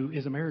mine who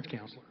is a marriage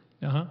counselor.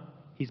 Uh-huh.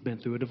 He's been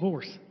through a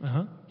divorce.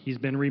 Uh-huh. He's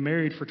been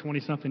remarried for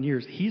 20-something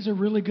years. He's a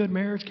really good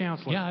marriage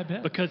counselor. Yeah, I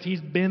bet. Because he's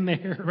been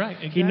there. Right,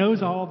 exactly. He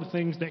knows all the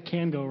things that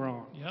can go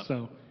wrong. Yep.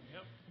 So,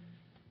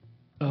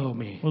 oh,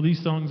 man. Well,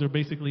 these songs are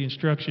basically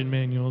instruction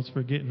manuals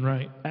for getting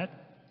right. I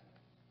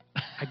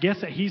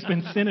guess that he's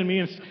been sending me,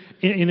 and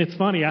it's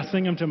funny, I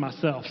sing them to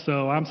myself,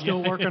 so I'm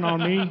still working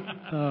on me.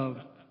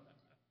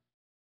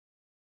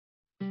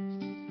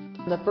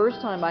 The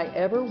first time I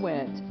ever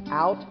went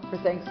out for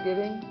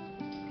Thanksgiving,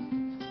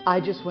 I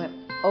just went,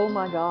 oh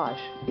my gosh,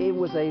 it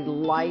was a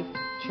life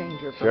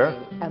changer for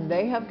me. And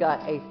they have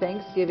got a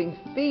Thanksgiving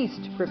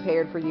feast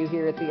prepared for you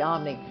here at the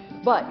Omni.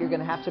 But you're going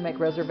to have to make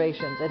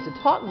reservations. And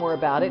to talk more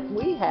about it,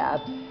 we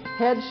have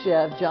head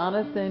chef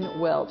Jonathan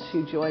Welch,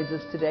 who joins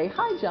us today.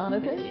 Hi,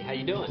 Jonathan. Hey, how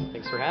you doing?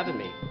 Thanks for having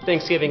me.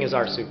 Thanksgiving is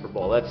our Super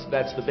Bowl.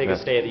 That's the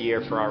biggest day of the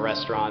year for our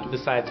restaurant,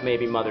 besides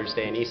maybe Mother's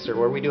Day and Easter,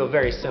 where we do a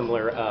very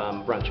similar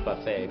brunch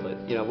buffet. But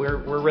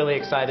we're really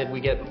excited. We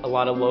get a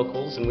lot of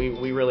locals, and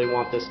we really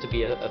want this to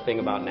be a thing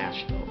about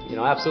Nashville.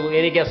 Absolutely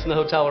any guests in the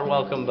hotel are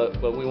welcome,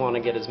 but we want to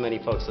get as many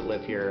folks that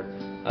live here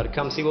to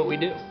come see what we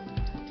do.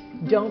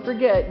 Don't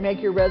forget, make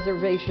your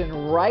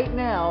reservation right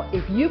now.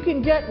 If you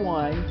can get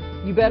one,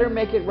 you better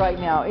make it right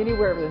now.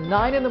 Anywhere from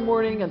 9 in the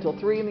morning until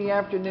 3 in the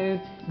afternoon,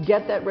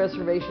 get that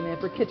reservation in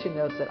for Kitchen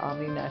Notes at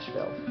Omni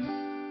Nashville.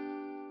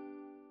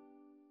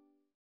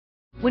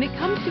 When it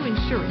comes to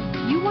insurance,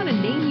 you want a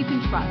name you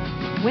can trust.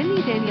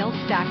 Wendy Danielle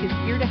Stack is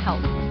here to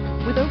help.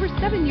 With over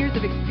 7 years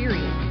of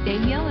experience,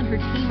 Danielle and her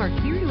team are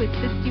here to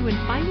assist you in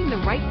finding the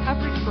right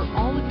coverage for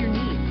all of your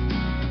needs.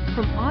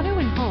 From auto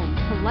and home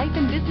to life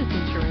and business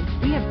insurance,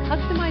 we have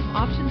customized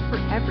options for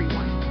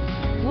everyone.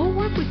 We'll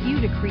work with you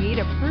to create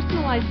a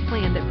personalized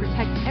plan that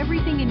protects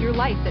everything in your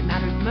life that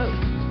matters most.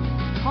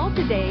 Call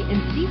today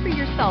and see for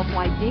yourself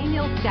why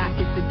Danielle Stack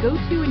is the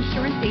go-to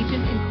insurance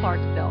agent in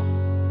Clarksville.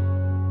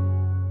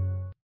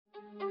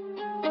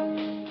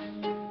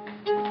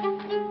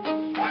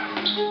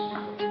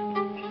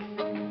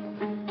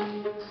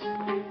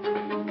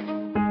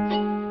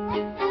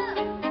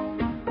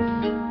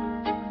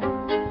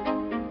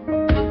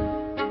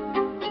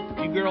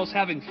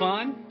 Having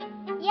fun?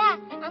 Yeah,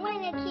 I'm going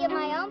to get a key of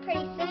my own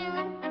pretty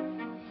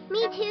soon.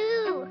 Me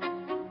too.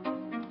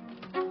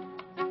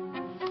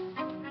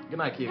 Good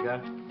night, Kia guy.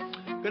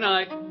 Good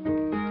night.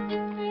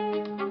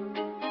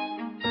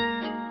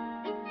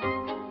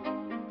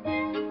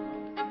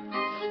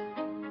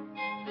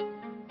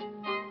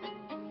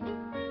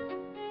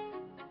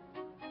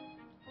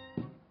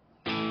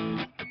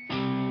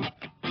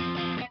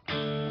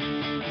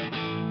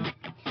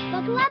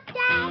 Buckle up, Dad.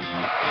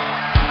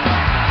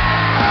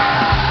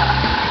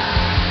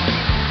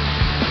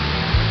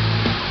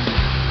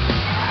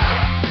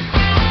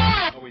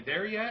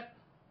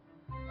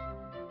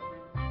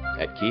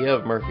 At Kia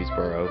of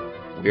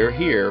Murfreesboro, we're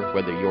here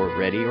whether you're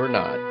ready or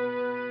not.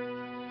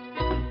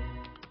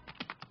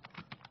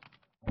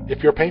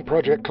 If your paint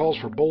project calls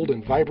for bold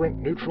and vibrant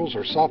neutrals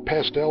or soft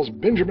pastels,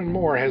 Benjamin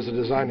Moore has the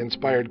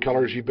design-inspired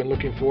colors you've been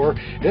looking for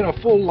in a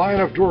full line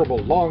of durable,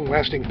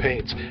 long-lasting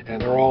paints. And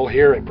they're all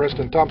here at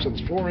Preston Thompson's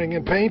Flooring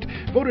and Paint,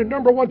 voted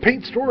 #1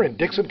 paint store in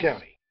Dixon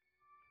County.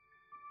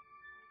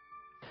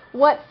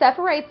 What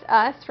separates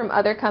us from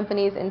other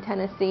companies in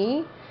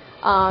Tennessee,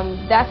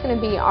 that's going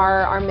to be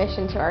our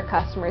mission to our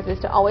customers, is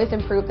to always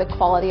improve the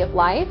quality of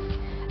life.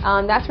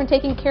 That's from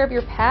taking care of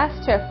your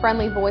pest to a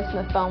friendly voice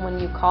on the phone when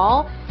you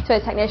call, to a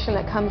technician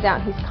that comes out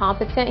and he's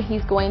competent,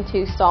 he's going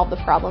to solve the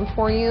problem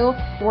for you.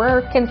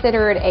 We're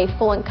considered a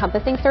full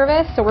encompassing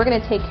service, so we're going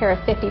to take care of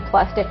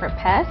 50+ different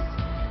pests,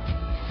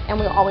 and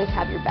we'll always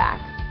have your back.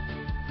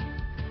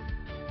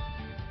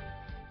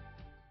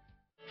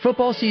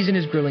 Football season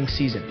is grilling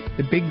season.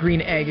 The Big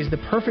Green Egg is the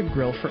perfect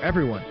grill for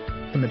everyone.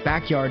 From the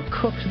backyard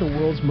cook to the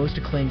world's most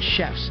acclaimed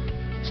chefs.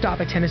 Stop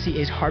at Tennessee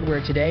Ace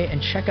Hardware today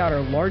and check out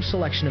our large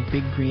selection of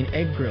Big Green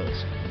Egg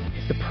grills.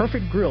 It's the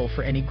perfect grill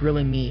for any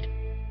grilling need.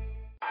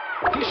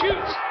 He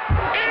shoots,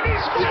 and he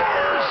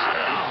scores!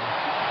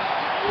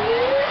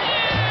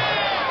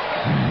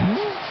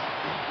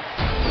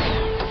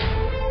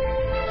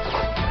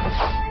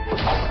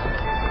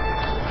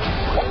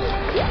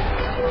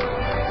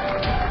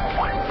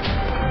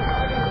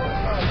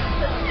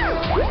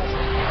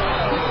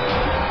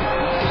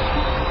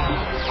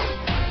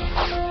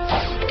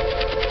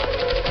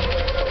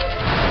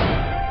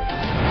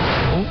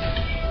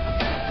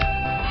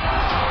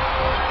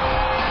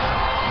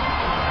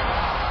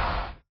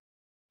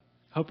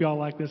 Hope y'all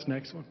like this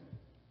next one.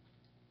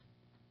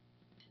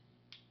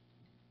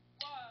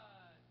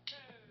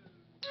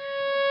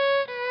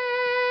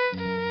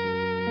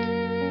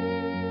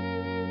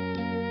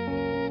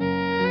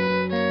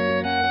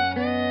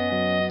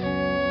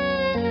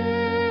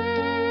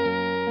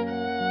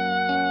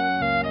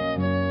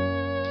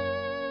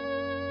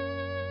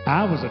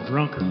 I was a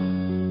drunkard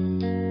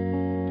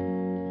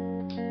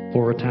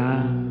for a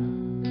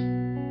time,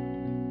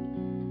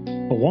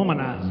 a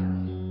womanizer,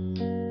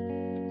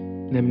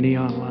 them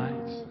neon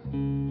lights.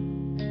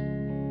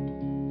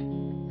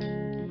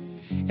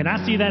 And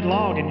I see that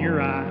log in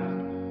your eye,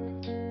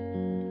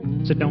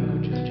 so don't go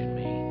judging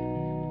me.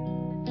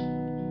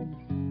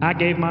 I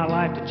gave my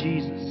life to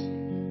Jesus.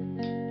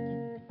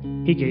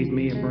 He gave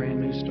me a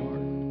brand new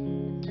start.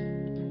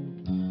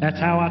 That's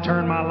how I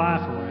turned my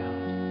life around.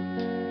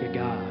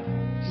 God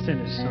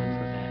sent his son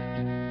for that.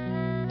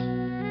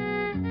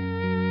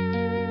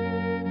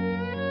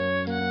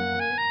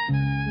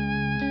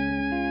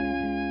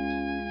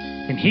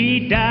 And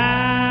he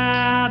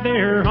died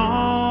there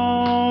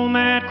on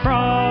that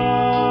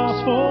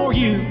cross for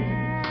you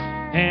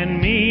and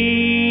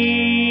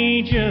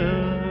me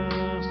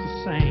just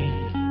the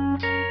same.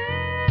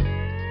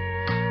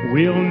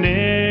 We'll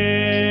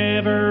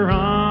never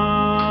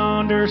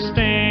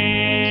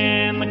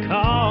understand the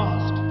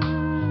cost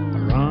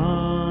or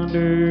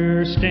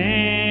understand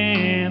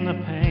the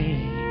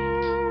pain.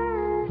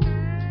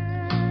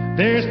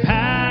 There's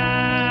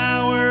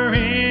power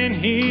in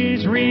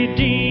his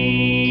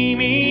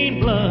redeeming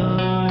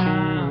blood.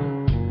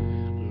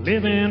 I'm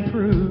living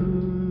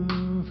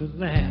proof of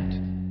that.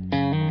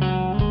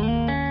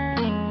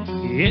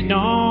 It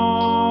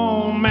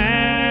don't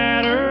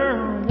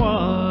matter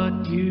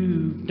what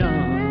you've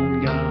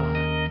done,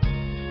 God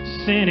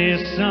sent his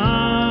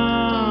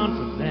son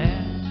for that.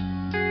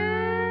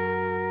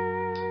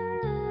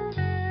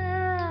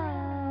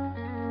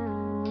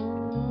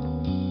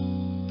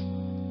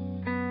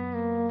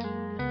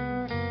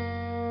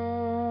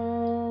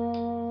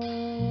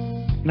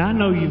 And I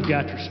know you've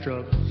got your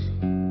struggles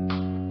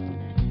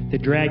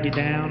that drag you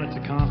down. It's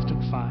a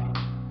constant fight.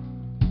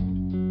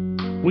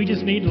 We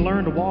just need to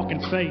learn to walk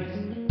in faith,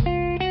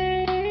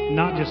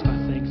 not just by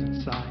things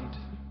in sight.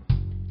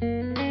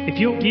 If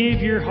you'll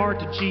give your heart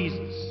to Jesus,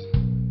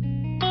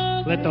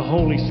 let the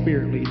Holy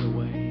Spirit lead the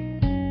way.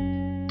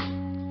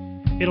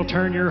 It'll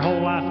turn your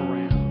whole life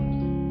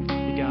around.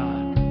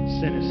 God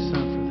sent his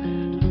son for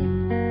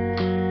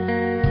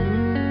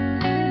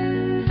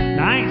that.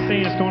 Now, I ain't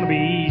saying it's going to be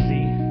easy.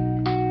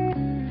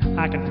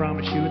 I can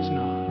promise you it's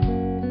not.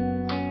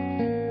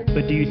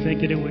 But do you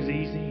think that it was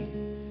easy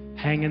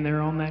hanging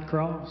there on that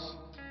cross?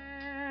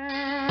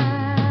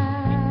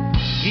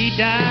 He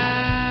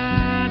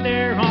died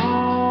there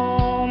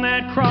on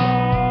that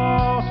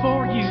cross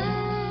for you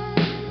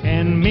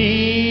and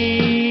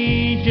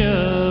me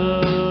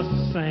just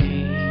the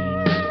same.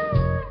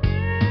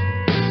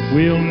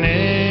 We'll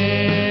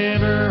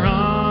never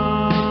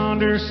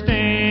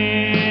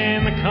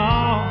understand the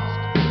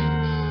cost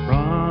or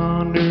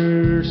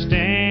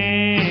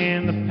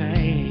understand the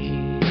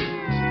pain.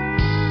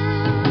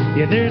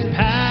 Yeah, there's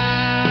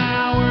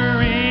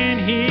power in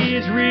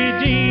his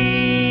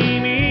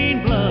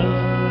redeeming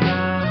blood.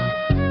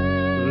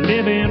 I'm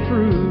living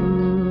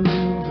proof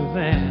of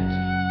that.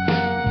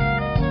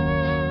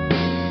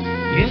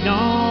 It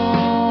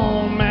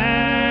don't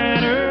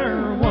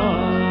matter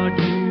what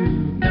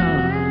you've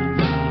done,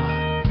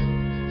 God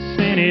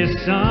sent his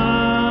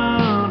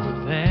son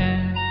for that.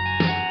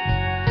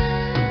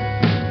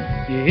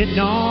 It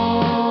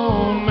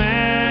don't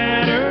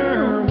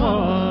matter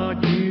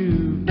what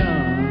you've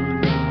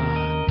done,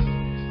 God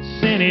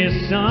sent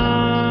his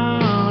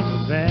son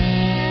for that.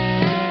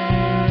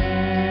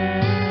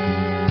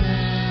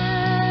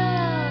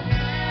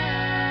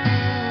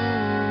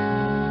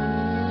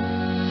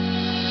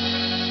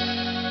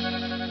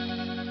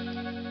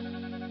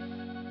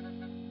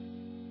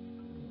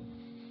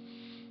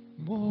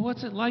 Well,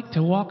 what's it like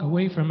to walk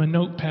away from a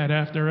notepad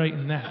after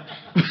writing that?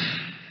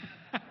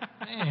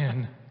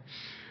 Man.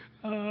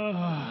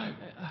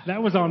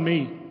 That was on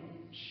me.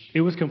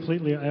 That was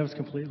completely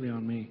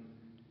on me.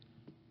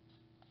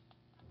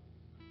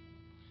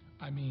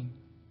 I mean,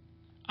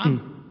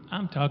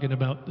 I'm talking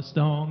about the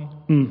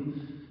song.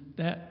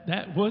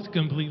 That was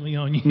completely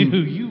on you.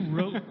 You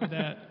wrote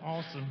that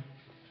awesome.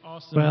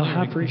 Well, lyric,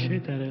 I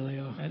appreciate man. that,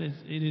 Elio.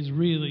 It is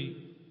really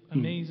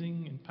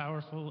amazing and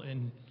powerful,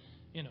 and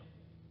you know.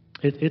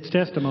 It's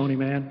testimony,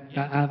 man.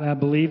 I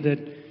believe that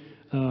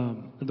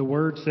the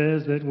Word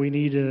says that we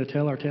need to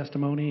tell our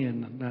testimony,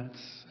 and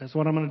that's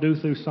what I'm going to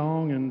do through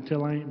song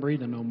until I ain't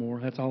breathing no more.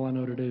 That's all I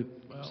know to do.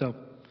 Well, so,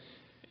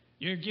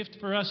 you're a gift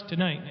for us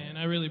tonight, man.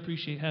 I really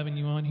appreciate having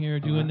you on here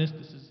doing this.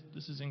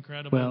 This is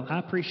incredible. Well, I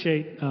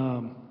appreciate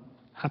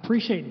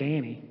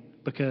Danny,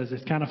 because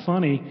it's kind of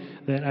funny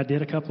that I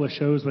did a couple of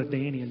shows with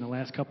Danny in the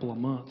last couple of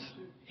months.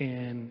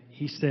 And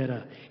he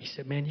said,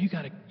 man, you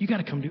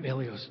gotta come do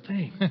Elio's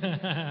thing.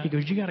 He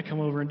goes, you gotta come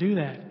over and do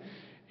that.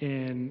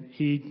 and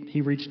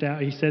he reached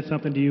out. He said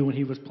something to you when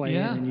he was playing,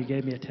 Yeah. and you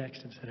gave me a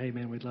text and said, "Hey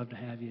man, we'd love to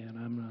have you." And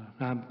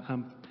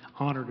I'm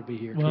honored to be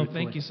here. Well,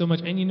 truthfully. thank you so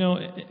much. And you know,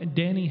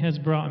 Danny has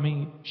brought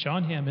me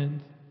Sean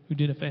Hammond, who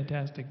did a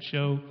fantastic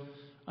show,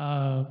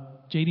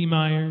 J.D.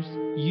 Myers,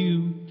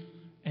 you,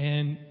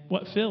 and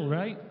Phil,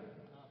 right?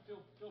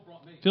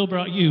 Phil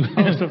brought you.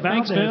 Oh, so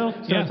Thanks, Valdez.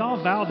 Phil. So it's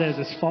all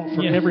Valdez's fault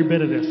for every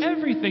bit of this.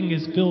 Everything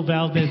is Phil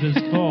Valdez's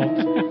fault.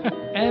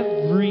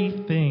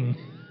 Everything.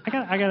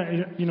 I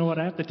got. You know what?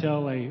 I have to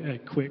tell a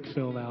quick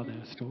Phil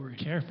Valdez story.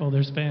 Careful,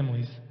 there's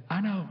families. I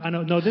know.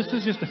 No, this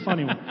is just a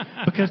funny one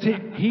because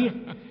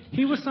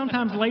he was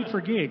sometimes late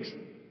for gigs.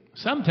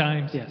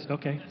 Sometimes. Yes.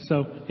 Okay.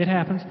 So it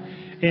happens.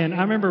 And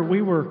I remember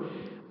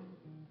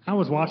I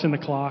was watching the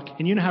clock,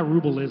 and you know how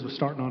Rubel is with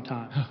starting on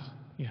time.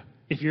 Yeah.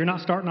 If you're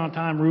not starting on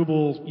time,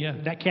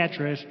 Rubel, that cash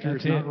register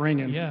is not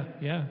ringing.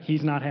 Yeah.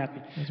 He's not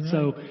happy. That's right.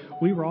 So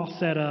we were all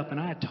set up, and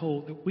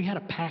we had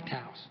a packed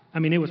house. I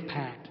mean, it was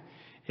packed.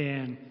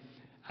 And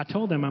I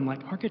told them, I'm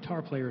like, our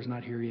guitar player is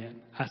not here yet.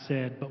 I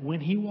said, but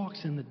when he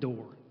walks in the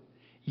door,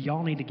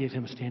 y'all need to give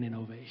him a standing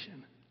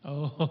ovation.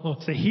 Oh.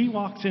 So he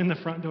walks in the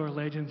front door of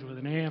Legends with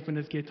an amp and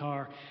his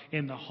guitar,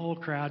 and the whole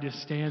crowd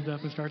just stands up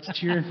and starts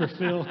cheering for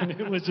Phil. And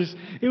it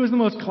was the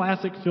most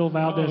classic Phil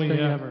Valdez thing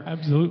ever.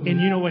 Absolutely.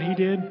 And you know what he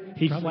did?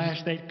 He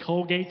flashed that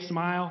Colgate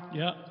smile.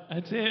 Yeah,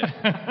 that's it.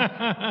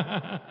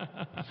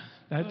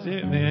 That's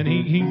it, man.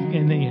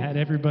 He had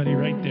everybody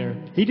right there.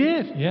 He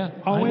did. Yeah,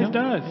 always I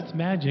know. does. It's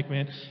magic,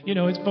 man. You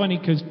know, it's funny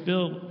because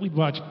we'd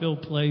watch Phil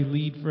play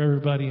lead for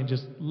everybody and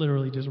just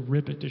literally just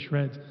rip it to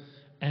shreds.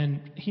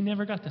 And he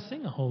never got to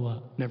sing a whole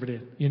lot. Never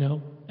did. You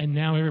know? And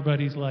now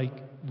everybody's like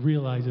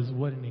realizes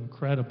what an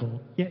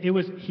incredible. Yeah,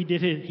 he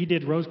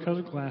did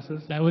Rose-Colored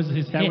Glasses. That was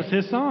his hit. That was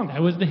his song.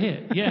 That was the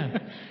hit. Yeah.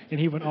 And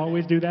he would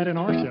always do that in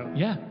our show.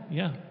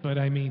 Yeah. But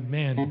I mean,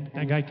 man,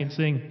 that guy can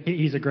sing.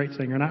 He's a great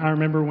singer. And I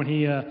remember when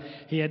he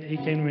came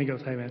to me and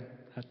goes, "Hey man,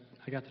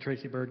 I got the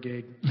Tracy Byrd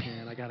gig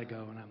and I got to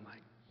go." And I'm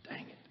like,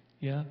 "Dang it."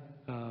 Yeah.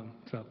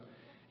 So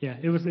yeah,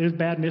 it was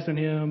bad missing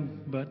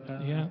him, but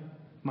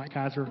Mike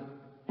Kaiser.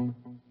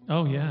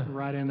 Oh, yeah.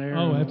 Right in there.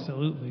 Oh,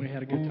 absolutely. We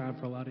had a good time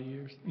for a lot of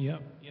years.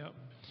 Yep.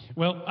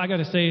 Well, I got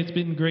to say, it's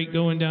been great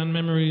going down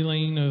memory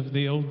lane of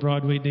the old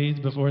Broadway days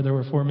before there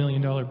were $4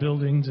 million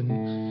buildings and,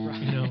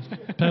 you know,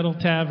 pedal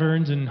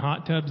taverns and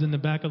hot tubs in the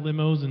back of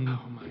limos and,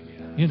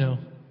 you know,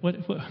 what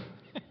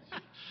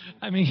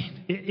I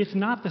mean. It's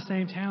not the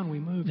same town we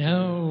moved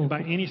to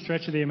by any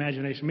stretch of the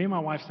imagination. Me and my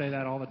wife say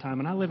that all the time,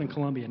 and I live in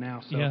Columbia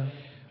now, so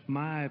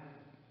my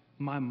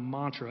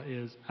mantra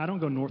is I don't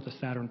go north of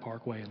Saturn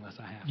Parkway unless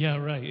I have to. Yeah,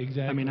 right,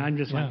 exactly. I mean, I'm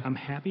just like, I'm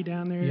happy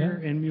down there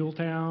in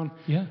Muletown.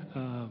 Yeah.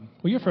 Well,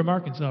 you're from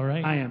Arkansas,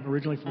 right? I am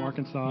originally from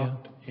Arkansas.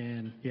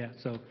 And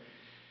so.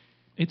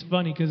 It's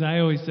funny because I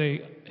always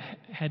say,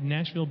 had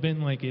Nashville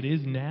been like it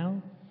is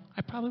now,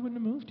 I probably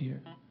wouldn't have moved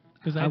here.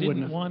 Because I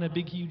didn't want a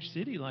big, huge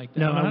city like that.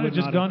 No, I would have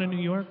just not gone to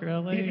New York or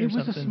L.A. It or was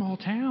something. a small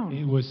town.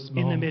 It was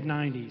small. In the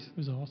mid-'90s. It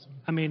was awesome.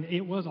 I mean,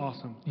 it was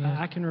awesome. Yeah.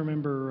 I can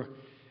remember.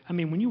 I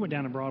mean, when you went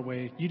down to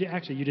Broadway, you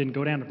didn't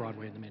go down to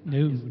Broadway in the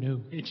mid-'90s.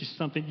 No. It's just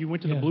something, you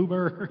went to the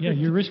Bluebird. Yeah,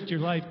 you risked your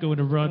life going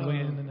to Broadway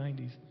in the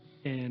 90s.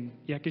 And,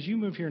 because you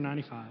moved here in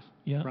 95,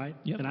 right?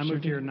 Yep, and I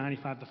moved here in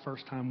 95 the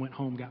first time, went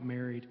home, got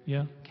married.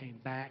 Yeah. Came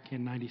back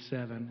in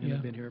 97, and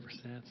have been here ever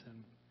since.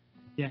 And,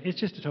 it's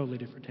just a totally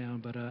different town,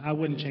 but I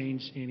wouldn't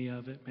change any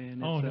of it,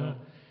 man. It's,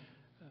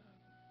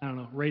 I don't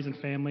know, raising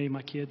family,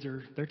 my kids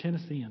they're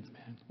Tennesseans,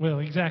 man. Well,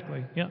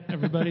 exactly. Yeah,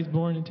 everybody's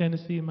born in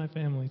Tennessee in my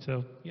family,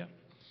 so, yeah.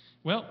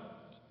 Well,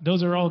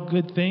 those are all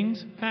good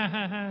things.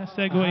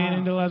 Segueing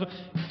into last one.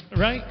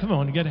 Right? Come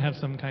on, you got to have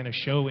some kind of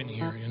show in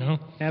here, you know?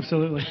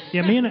 Absolutely.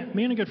 Yeah, me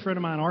and a good friend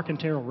of mine, Ark and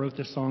Terrell, wrote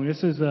this song.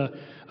 This is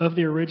of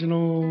the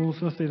originals,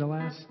 let's see, the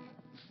last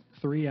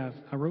three I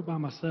wrote by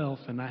myself,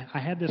 and I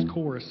had this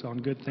chorus on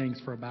Good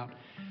Things for about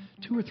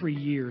 2 or 3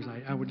 years.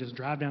 I would just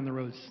drive down the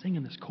road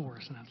singing this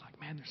chorus, and I was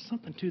like, man, there's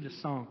something to this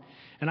song.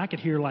 And I could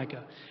hear like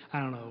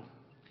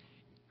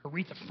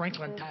Aretha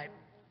Franklin type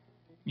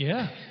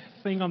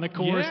thing on the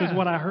chorus is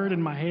what I heard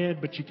in my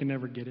head, but you can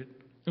never get it.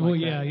 Well,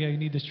 you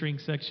need the string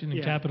section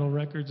and Capitol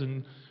Records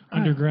and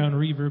underground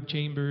reverb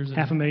chambers. And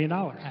 $500,000.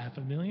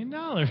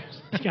 $500,000.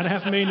 You got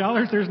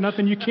 $500,000, there's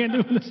nothing you can't do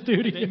in the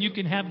studio. Then you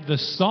can have the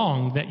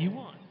song that you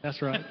want.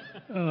 That's right.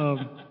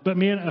 But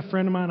me and a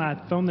friend of mine,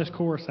 I'd thrown this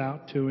chorus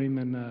out to him,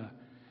 and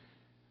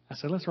I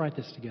said, let's write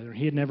this together.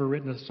 He had never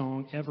written a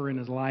song ever in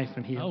his life,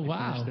 and he helped me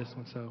finish this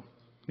one. So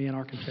me and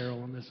Ark and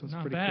Terrell on this one's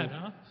Not pretty bad, cool.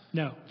 huh?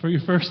 No. For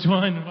your first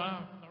one,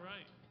 wow. All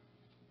right.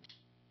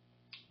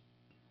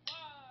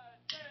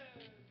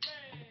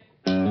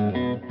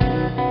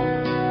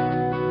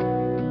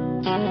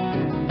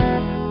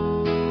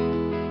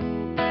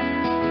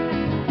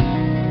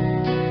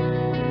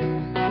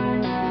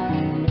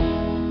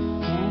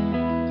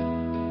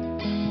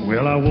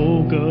 Well, I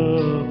woke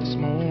up this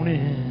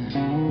morning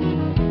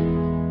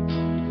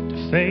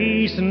to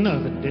face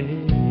another day.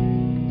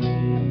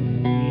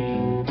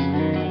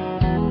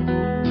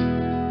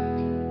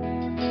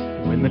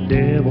 When the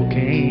devil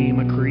came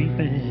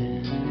a-creeping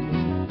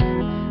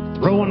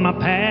throwing my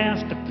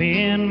past up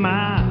in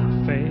my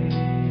face.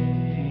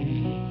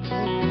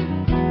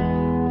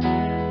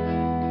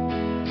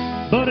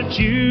 But I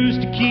choose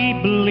to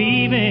keep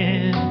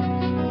believing,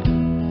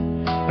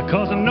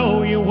 because I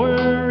know your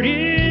word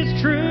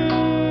is true.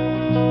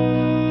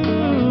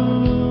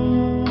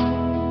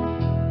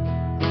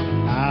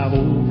 I've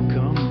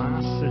overcome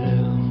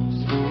myself,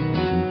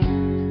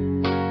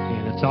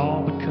 and it's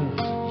all because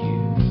of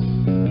you.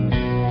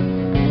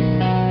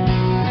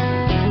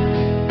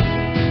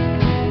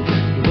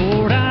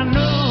 Lord, I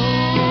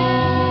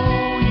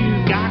know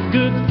you've got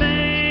good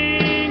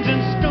things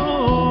in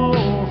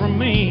store for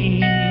me.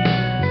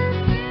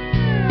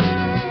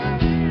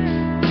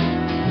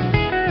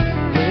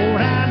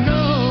 Lord, I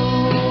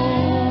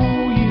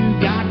know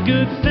you've got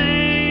good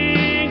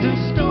things in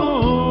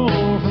store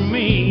for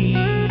me.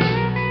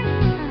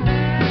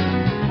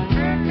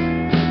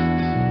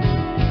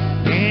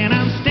 And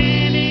I'm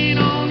standing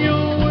on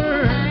your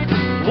word,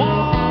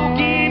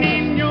 walking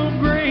in your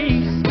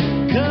grace,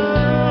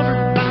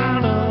 covered by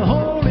the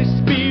Holy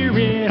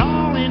Spirit,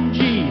 all in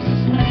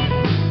Jesus' name.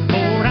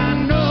 Lord, I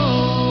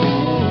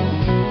know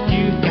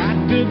you've got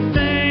good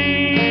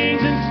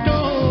things in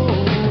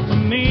store for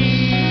me.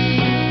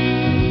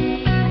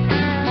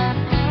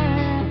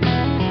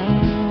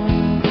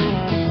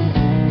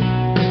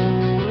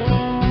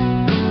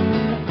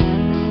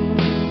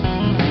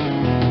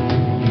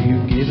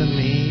 You've given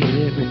me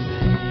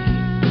everything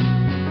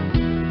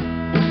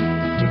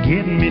to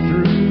get me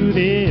through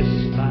this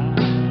fight.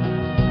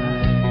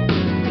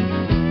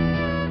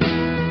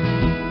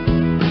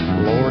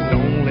 Lord,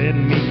 don't let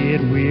me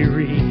get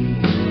weary.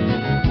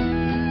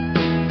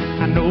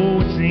 I know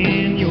it's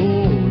in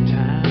your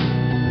time.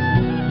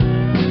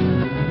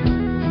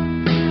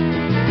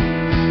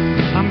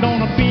 I'm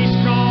gonna be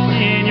strong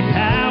in your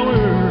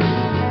power.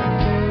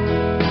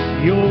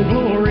 Your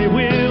glory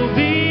will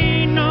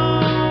be known.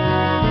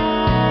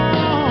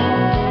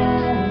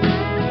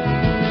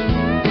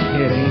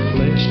 It ain't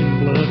flesh and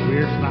blood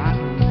we're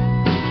fighting,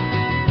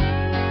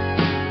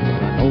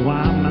 but I know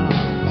I'm not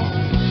alone.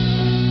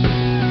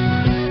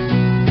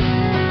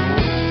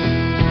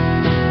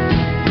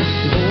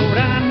 Lord, I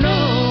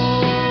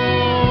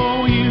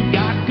know you've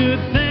got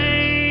good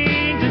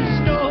things in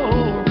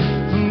store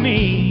for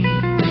me.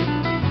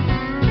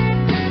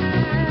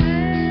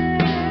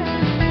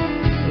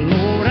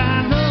 Lord, I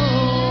know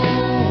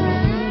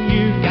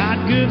you've got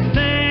good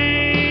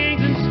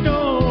things in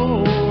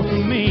store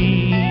for me.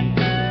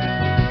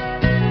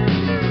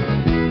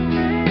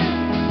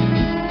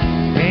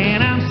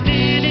 And I'm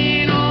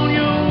standing on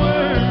your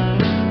word,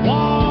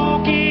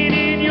 walking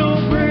in your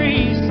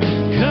grace,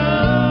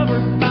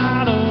 covered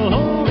by the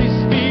Holy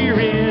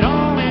Spirit,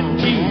 all in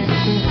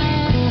Jesus'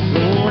 name.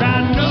 Lord,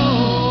 I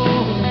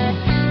know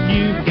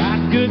you've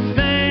got good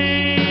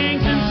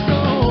things in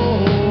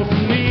store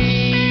for me.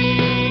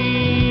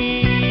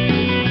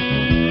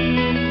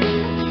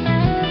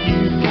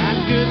 You've got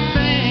good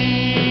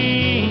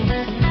things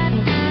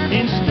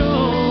in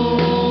store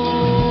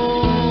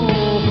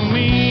for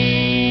me.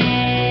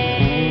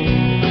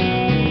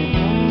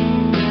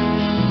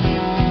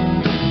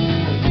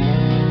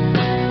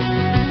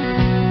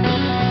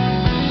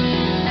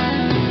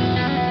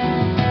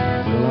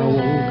 Well, I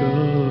woke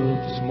up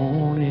this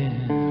morning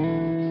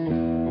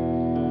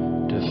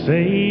to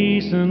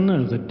face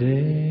another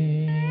day.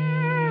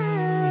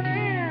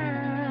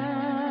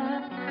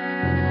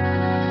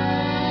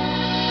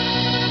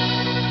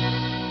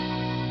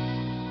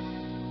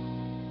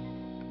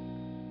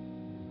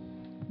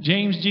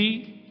 James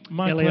G.,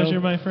 my Elio. pleasure,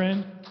 my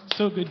friend.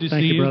 So good to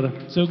Thank see you, brother.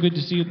 So good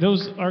to see you.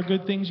 Those are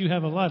good things. You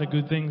have a lot of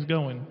good things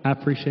going. I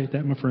appreciate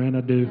that, my friend.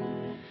 I do.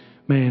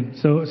 Man,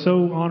 so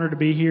honored to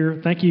be here.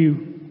 Thank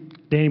you,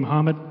 Danny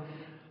Muhammad,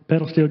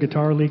 pedal steel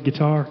guitar, lead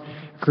guitar.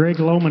 Greg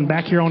Lohman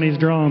back here on these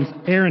drums.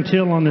 Aaron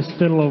Till on this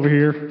fiddle over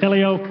here.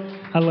 Elio,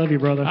 I love you,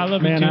 brother. I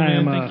love man, you too, I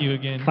man. am, Thank you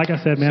again. Like I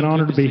said, man, So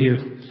honored good to be see here.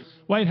 you.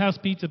 White House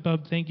Pizza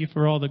Pub, thank you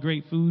for all the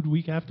great food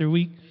week after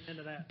week.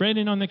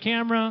 Brendan on the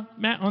camera,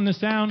 Matt on the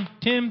sound.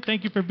 Tim,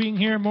 thank you for being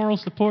here. Moral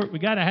support. We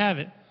got to have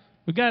it.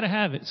 We got to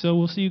have it. So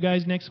we'll see you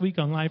guys next week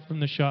on Live from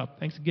the Shop.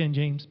 Thanks again,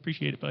 James.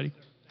 Appreciate it, buddy.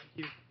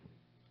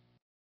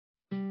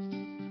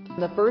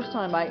 The first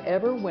time I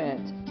ever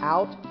went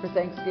out for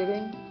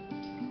Thanksgiving,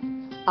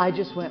 I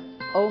just went,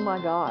 oh my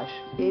gosh,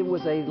 it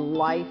was a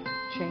life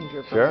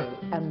changer for me.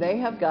 And they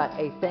have got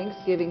a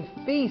Thanksgiving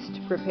feast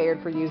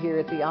prepared for you here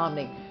at the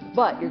Omni.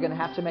 But you're going to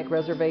have to make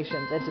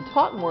reservations. And to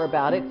talk more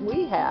about it,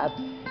 we have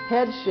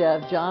head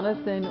chef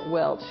Jonathan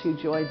Welch,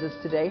 who joins us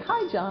today.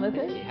 Hi,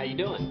 Jonathan. Hey, how you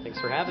doing? Thanks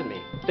for having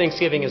me.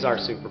 Thanksgiving is our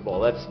Super Bowl.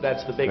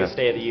 That's the biggest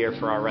day of the year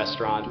for our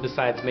restaurant,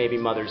 besides maybe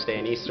Mother's Day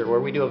and Easter, where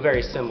we do a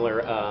very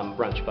similar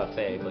brunch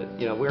buffet. But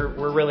you know,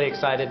 we're really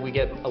excited. We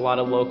get a lot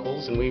of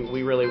locals, and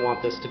we really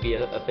want this to be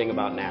a thing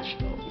about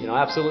Nashville. You know,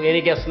 absolutely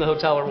any guests in the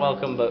hotel are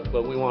welcome, but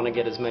we want to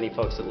get as many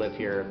folks that live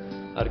here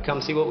to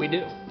come see what we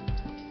do.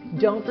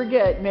 Don't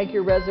forget, make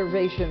your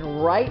reservation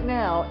right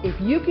now. If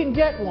you can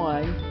get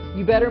one,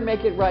 You better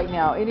make it right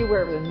now.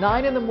 Anywhere from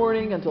 9 in the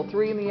morning until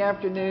 3 in the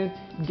afternoon.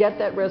 Get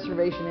that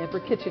reservation in for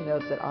Kitchen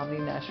Notes at Omni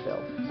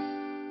Nashville.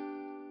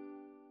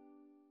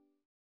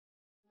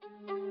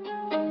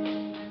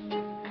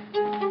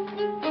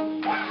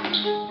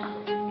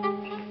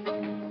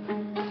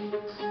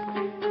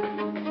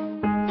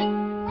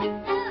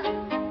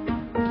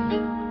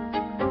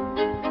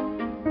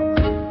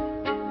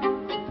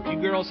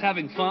 You girls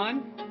having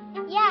fun?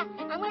 Yeah,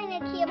 I'm getting a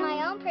key of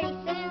my own pretty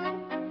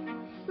soon.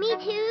 Me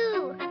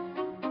too.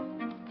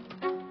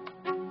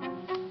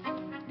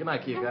 Good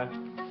night, Kika.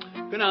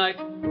 Good night.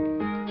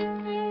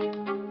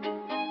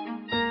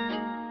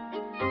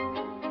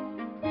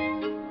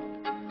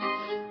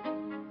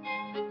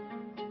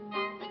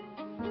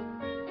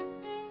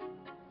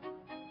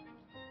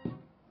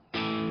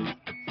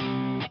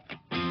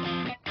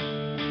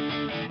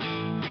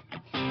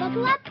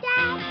 Buckle up,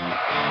 Dad.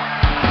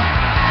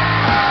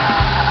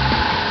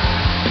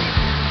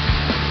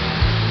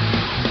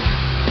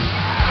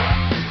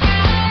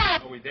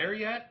 Are we there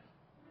yet?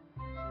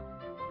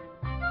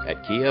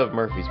 At Kia of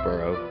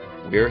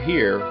Murfreesboro, we're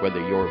here whether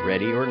you're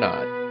ready or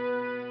not.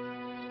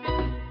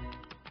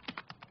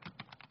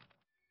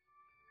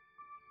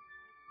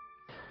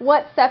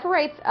 What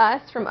separates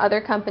us from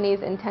other companies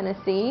in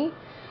Tennessee,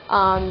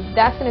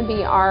 that's going to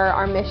be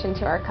our mission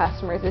to our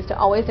customers, is to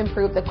always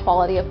improve the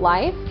quality of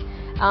life.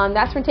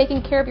 That's from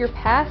taking care of your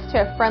pest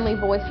to a friendly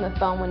voice on the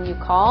phone when you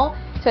call,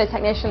 to a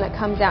technician that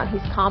comes out,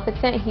 he's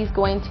competent, he's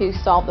going to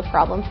solve the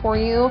problem for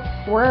you.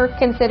 We're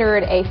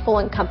considered a full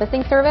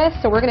encompassing service,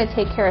 so we're going to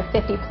take care of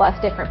 50 plus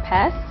different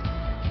pests,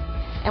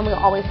 and we'll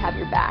always have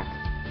your back.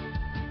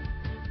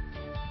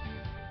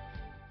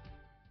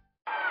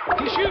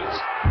 He shoots,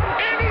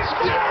 and he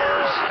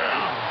scores!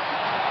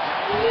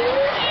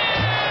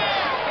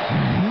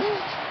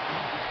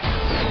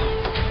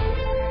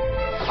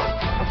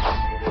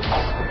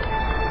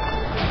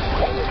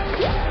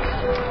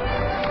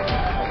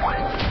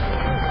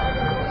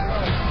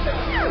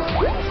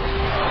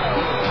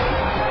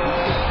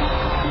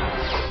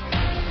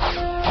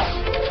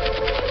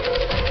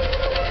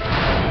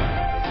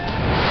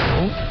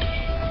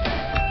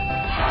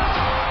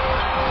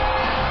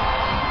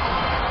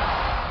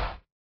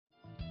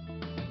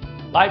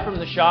 Live from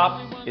the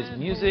Shop is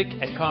music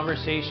and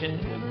conversation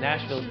with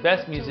Nashville's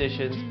best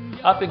musicians,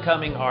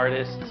 up-and-coming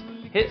artists,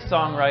 hit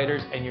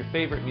songwriters, and your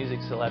favorite music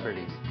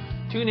celebrities.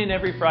 Tune in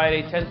every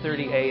Friday,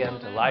 10:30 a.m.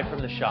 to Live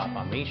from the Shop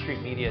on Main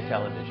Street Media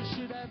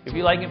Television. If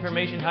you'd like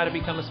information how to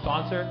become a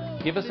sponsor,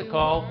 give us a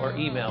call or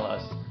email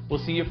us.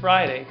 We'll see you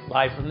Friday,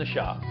 Live from the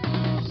Shop.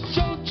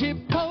 Georgie,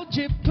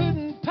 Porgy,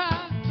 pudding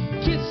pie,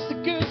 kiss the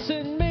girls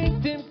and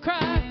make them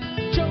cry.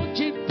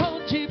 Georgie,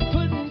 Porgy,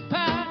 pudding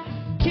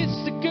pie, kiss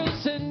the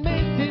girls and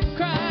make them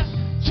cry.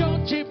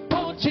 Georgie,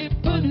 Porgy,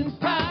 pudding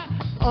pie.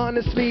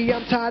 Honestly,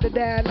 I'm tired of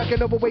that. Like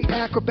an overweight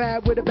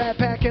acrobat with a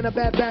backpack and a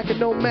bad back and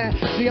no mat.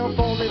 See, I'm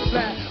falling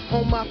flat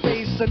on my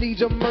face. I need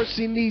your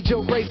mercy, need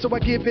your grace. So I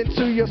give in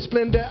to your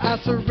splendor. I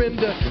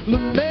surrender.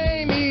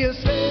 Make me a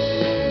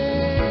slave.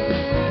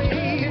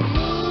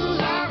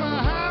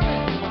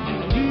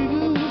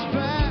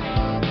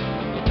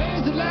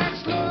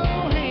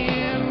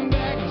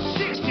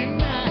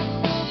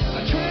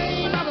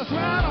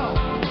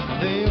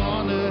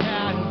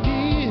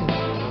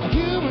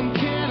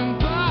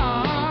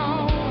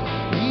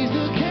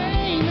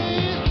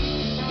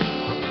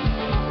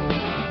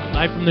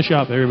 Live from the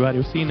Shop, everybody.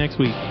 We'll see you next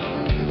week.